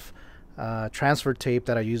have transfer tape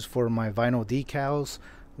that I use for my vinyl decals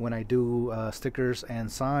when I do stickers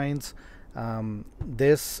and signs.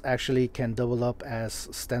 This actually can double up as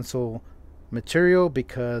stencil material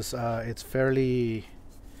because it's fairly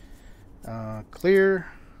clear,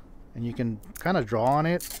 and you can kind of draw on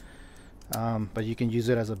it, but you can use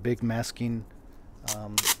it as a big masking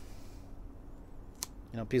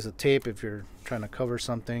you know, piece of tape if you're trying to cover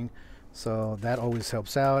something. So that always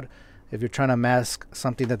helps out. If you're trying to mask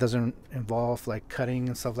something that doesn't involve like cutting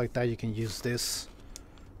and stuff like that, you can use this,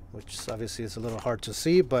 which obviously is a little hard to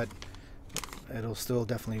see, but it'll still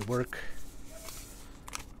definitely work.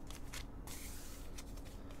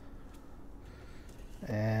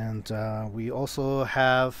 And we also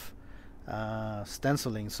have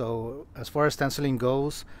stenciling. So as far as stenciling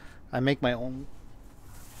goes, I make my own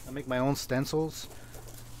stencils,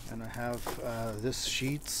 and I have this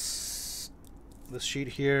sheet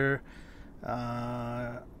here.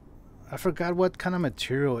 I forgot what kind of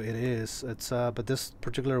material it is. It's but this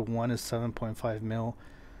particular one is 7.5 mil.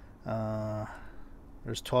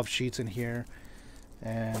 There's 12 sheets in here,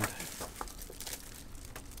 and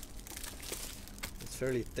it's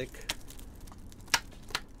fairly thick.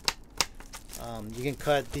 You can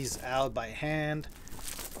cut these out by hand,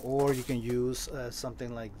 or you can use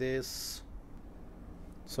something like this.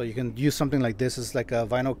 So you can use something like this. It's like a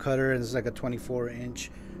vinyl cutter, and it's like a 24-inch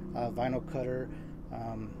vinyl cutter.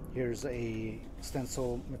 Here's a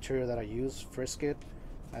stencil material that I use, Frisket,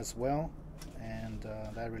 as well, and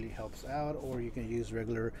that really helps out. Or you can use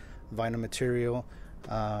regular vinyl material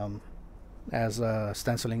as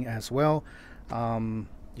stenciling as well.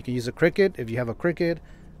 You can use a Cricut if you have a Cricut,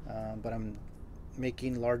 but I'm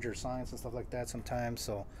making larger signs and stuff like that sometimes,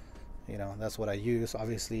 so you know, that's what I use.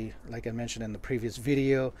 Obviously, like I mentioned in the previous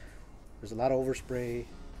video, there's a lot of overspray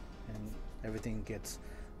and everything gets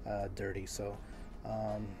dirty. So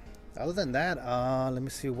other than that, let me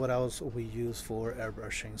see what else we use for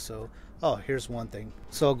airbrushing. So here's one thing.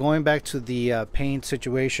 So going back to the paint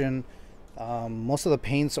situation, most of the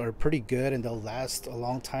paints are pretty good and they'll last a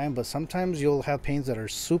long time, but sometimes you'll have paints that are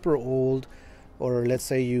super old, or let's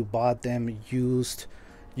say you bought them used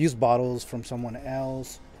bottles from someone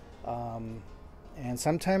else, and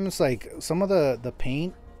sometimes like some of the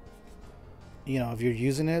paint, you know, if you're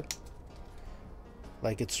using it,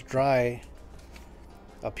 like it's dry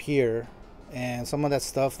up here, and some of that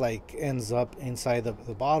stuff like ends up inside the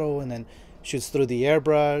bottle and then shoots through the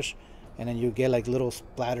airbrush, and then you get like little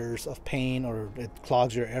splatters of paint, or it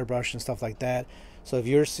clogs your airbrush and stuff like that. So if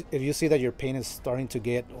you see that your paint is starting to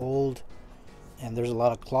get old and there's a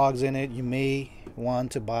lot of clogs in it. You may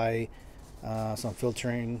want to buy some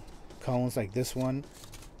filtering cones like this one,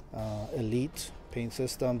 Elite paint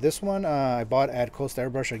system. This one I bought at Coast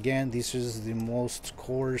Airbrush. Again, this is the most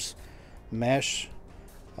coarse mesh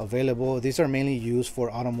available. These are mainly used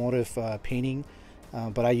for automotive painting,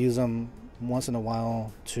 but I use them once in a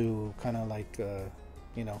while to kind of like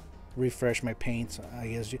you know, refresh my paints. I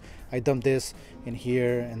guess I dump this in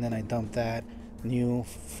here, and then I dump that new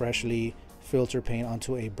freshly filter paint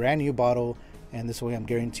onto a brand new bottle, and this way I'm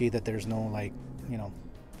guaranteed that there's no, like, you know,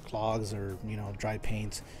 clogs or, you know, dry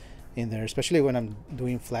paint in there, especially when I'm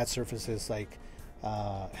doing flat surfaces like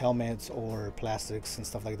helmets or plastics and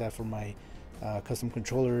stuff like that for my custom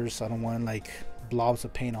controllers. I don't want like blobs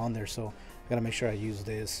of paint on there, so I gotta make sure I use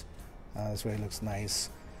this. This way it looks nice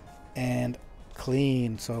and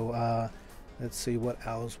clean. So let's see what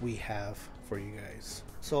else we have for you guys.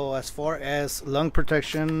 So as far as lung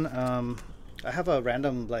protection, I have a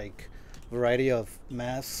random like variety of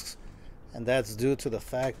masks, and that's due to the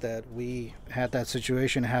fact that we had that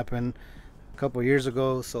situation happen a couple years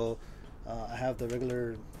ago. So I have the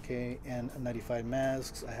regular KN95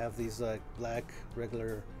 masks. I have these like black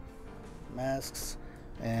regular masks,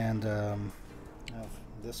 and I have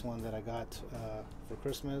this one that I got for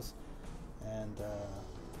Christmas, and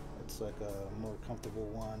it's like a more comfortable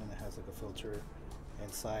one, and it has like a filter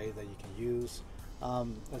inside that you can use.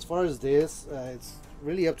 As far as this, it's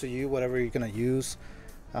really up to you, whatever you're gonna use.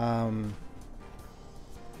 You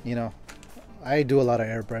know, I do a lot of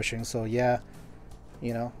airbrushing, so yeah,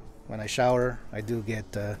 you know, when I shower I do get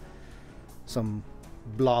some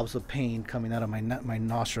blobs of paint coming out of my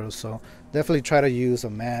nostrils, so definitely try to use a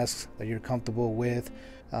mask that you're comfortable with.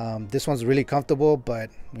 This one's really comfortable, but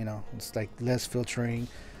you know, it's like less filtering.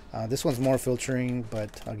 This one's more filtering,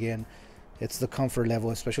 but again, it's the comfort level,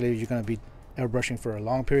 especially if you're going to be airbrushing for a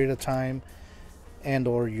long period of time,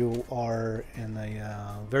 and/or you are in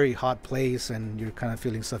a very hot place and you're kind of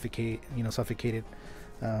feeling suffocated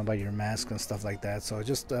by your mask and stuff like that. So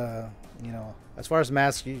just you know, as far as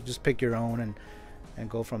masks, you just pick your own and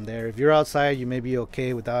go from there. If you're outside, you may be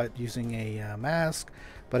okay without using a mask,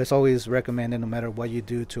 but it's always recommended, no matter what you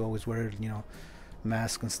do, to always wear, you know,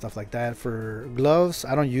 mask and stuff like that. For gloves,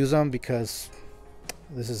 I don't use them because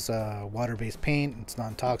this is water-based paint. It's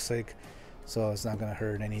non-toxic, so it's not gonna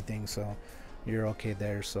hurt anything, so you're okay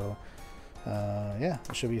there. So yeah,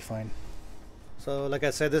 it should be fine. So like I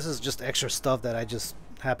said, this is just extra stuff that I just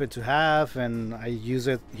happen to have, and I use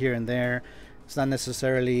it here and there. It's not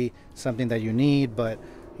necessarily something that you need, but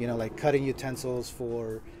you know, like cutting utensils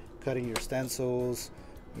for cutting your stencils.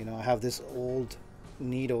 You know, I have this old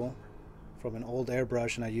needle from an old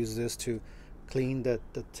airbrush, and I use this to clean the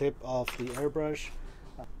tip of the airbrush,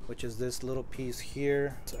 which is this little piece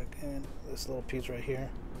here. So again, this little piece right here.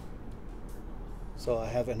 So I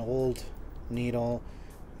have an old needle,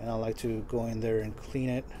 and I like to go in there and clean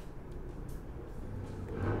it.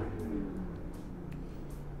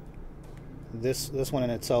 This one in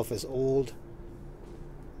itself is old,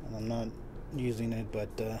 and I'm not using it, but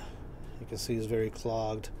you can see it's very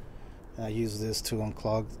clogged, and I use this to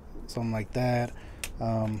unclog something like that.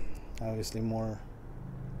 Obviously more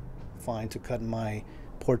fine to cut my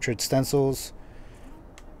portrait stencils.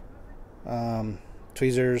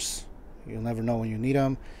 Tweezers, you'll never know when you need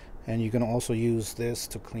them, and you can also use this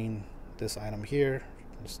to clean this item here.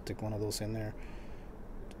 Just stick one of those in there,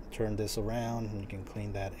 turn this around, and you can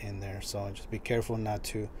clean that in there. So just be careful not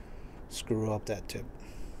to screw up that tip.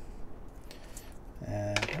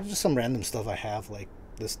 And there's just some random stuff I have, like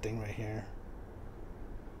this thing right here.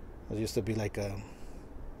 It used to be like a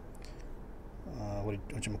what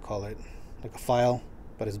you call it, like a file,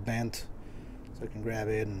 but it's bent, so I can grab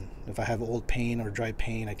it, and if I have old paint or dry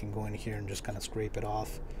paint, I can go in here and just kind of scrape it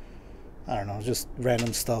off. I don't know, just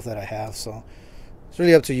random stuff that I have. So it's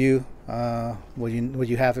really up to you, what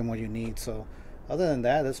you have and what you need. So other than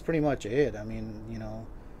that, that's pretty much it. I mean, you know,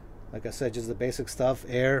 like I said, just the basic stuff: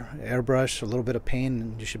 airbrush, a little bit of paint,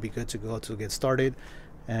 and you should be good to go to get started.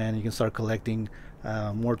 And you can start collecting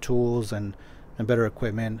more tools and better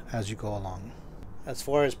equipment as you go along. As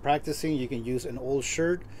far as practicing, you can use an old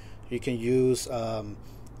shirt, you can use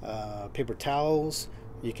paper towels,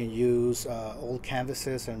 you can use old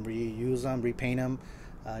canvases and reuse them, repaint them.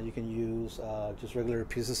 You can use just regular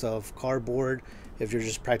pieces of cardboard if you're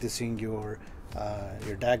just practicing your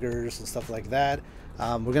daggers and stuff like that.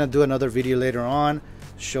 We're gonna do another video later on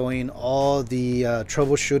showing all the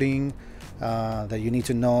troubleshooting that you need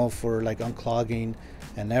to know for like unclogging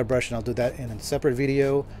and airbrush, and I'll do that in a separate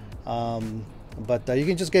video. But you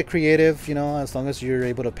can just get creative, you know, as long as you're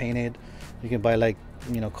able to paint it. You can buy like,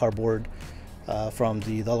 you know, cardboard from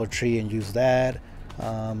the Dollar Tree and use that.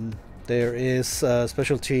 There is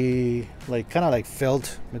specialty, like kind of like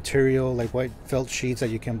felt material, like white felt sheets that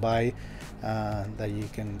you can buy, that you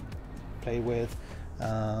can play with.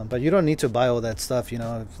 But you don't need to buy all that stuff, you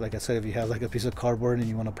know. Like I said, if you have like a piece of cardboard and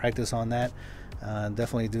you want to practice on that,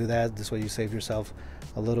 definitely do that. This way you save yourself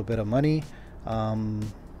a little bit of money.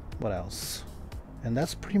 What else? And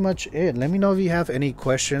that's pretty much it. Let me know if you have any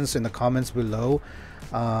questions in the comments below.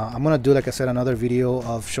 I'm gonna do, like I said, another video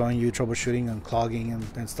of showing you troubleshooting and clogging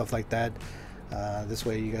and stuff like that. This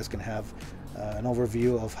way you guys can have an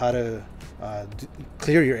overview of how to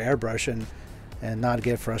clear your airbrush and not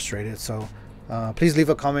get frustrated. So please leave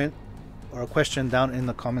a comment or a question down in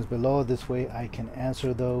the comments below. This way I can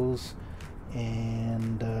answer those.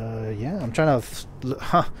 And yeah, I'm trying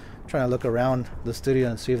to look around the studio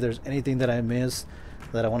and see if there's anything that I missed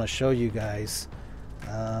that I want to show you guys.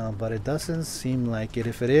 But it doesn't seem like it.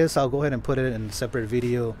 If it is, I'll go ahead and put it in a separate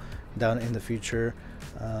video down in the future.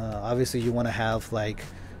 Obviously you want to have, like,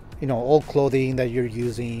 you know, old clothing that you're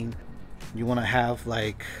using. You want to have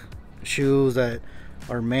like shoes that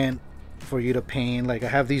are meant for you to paint. Like I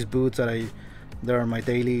have these boots that are my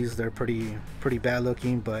dailies. They're pretty bad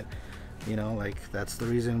looking, but you know, like that's the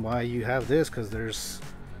reason why you have this, because there's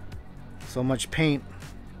so much paint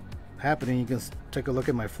happening. You can take a look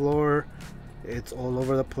at my floor. It's all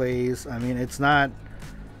over the place. I mean, it's not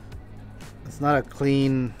a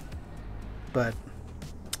clean, but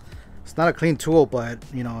it's not a clean tool, but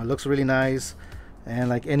you know, it looks really nice. And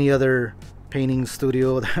like any other painting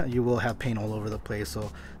studio, you will have paint all over the place,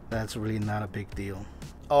 so that's really not a big deal.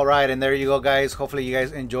 All right, and there you go, guys. Hopefully you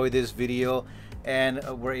guys enjoyed this video and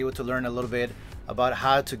were able to learn a little bit about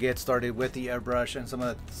how to get started with the airbrush and some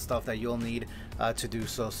of the stuff that you'll need to do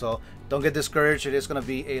so. So don't get discouraged. It is going to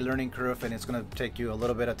be a learning curve, and it's going to take you a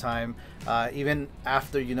little bit of time. Even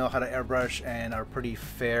after you know how to airbrush and are pretty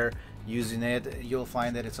fair using it, you'll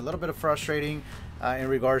find that it's a little bit of frustrating in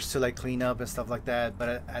regards to like cleanup and stuff like that.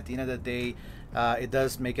 But at the end of the day, it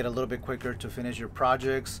does make it a little bit quicker to finish your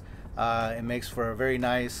projects. It makes for a very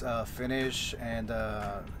nice finish, and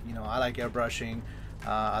you know, I like airbrushing.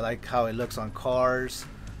 I like how it looks on cars,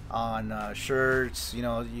 on shirts. You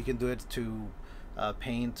know, you can do it to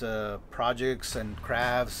paint projects and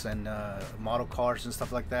crafts and model cars and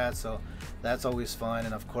stuff like that. So that's always fun,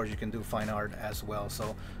 and of course you can do fine art as well.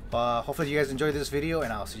 So hopefully you guys enjoyed this video,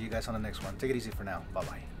 and I'll see you guys on the next one. Take it easy for now. Bye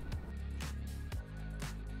bye.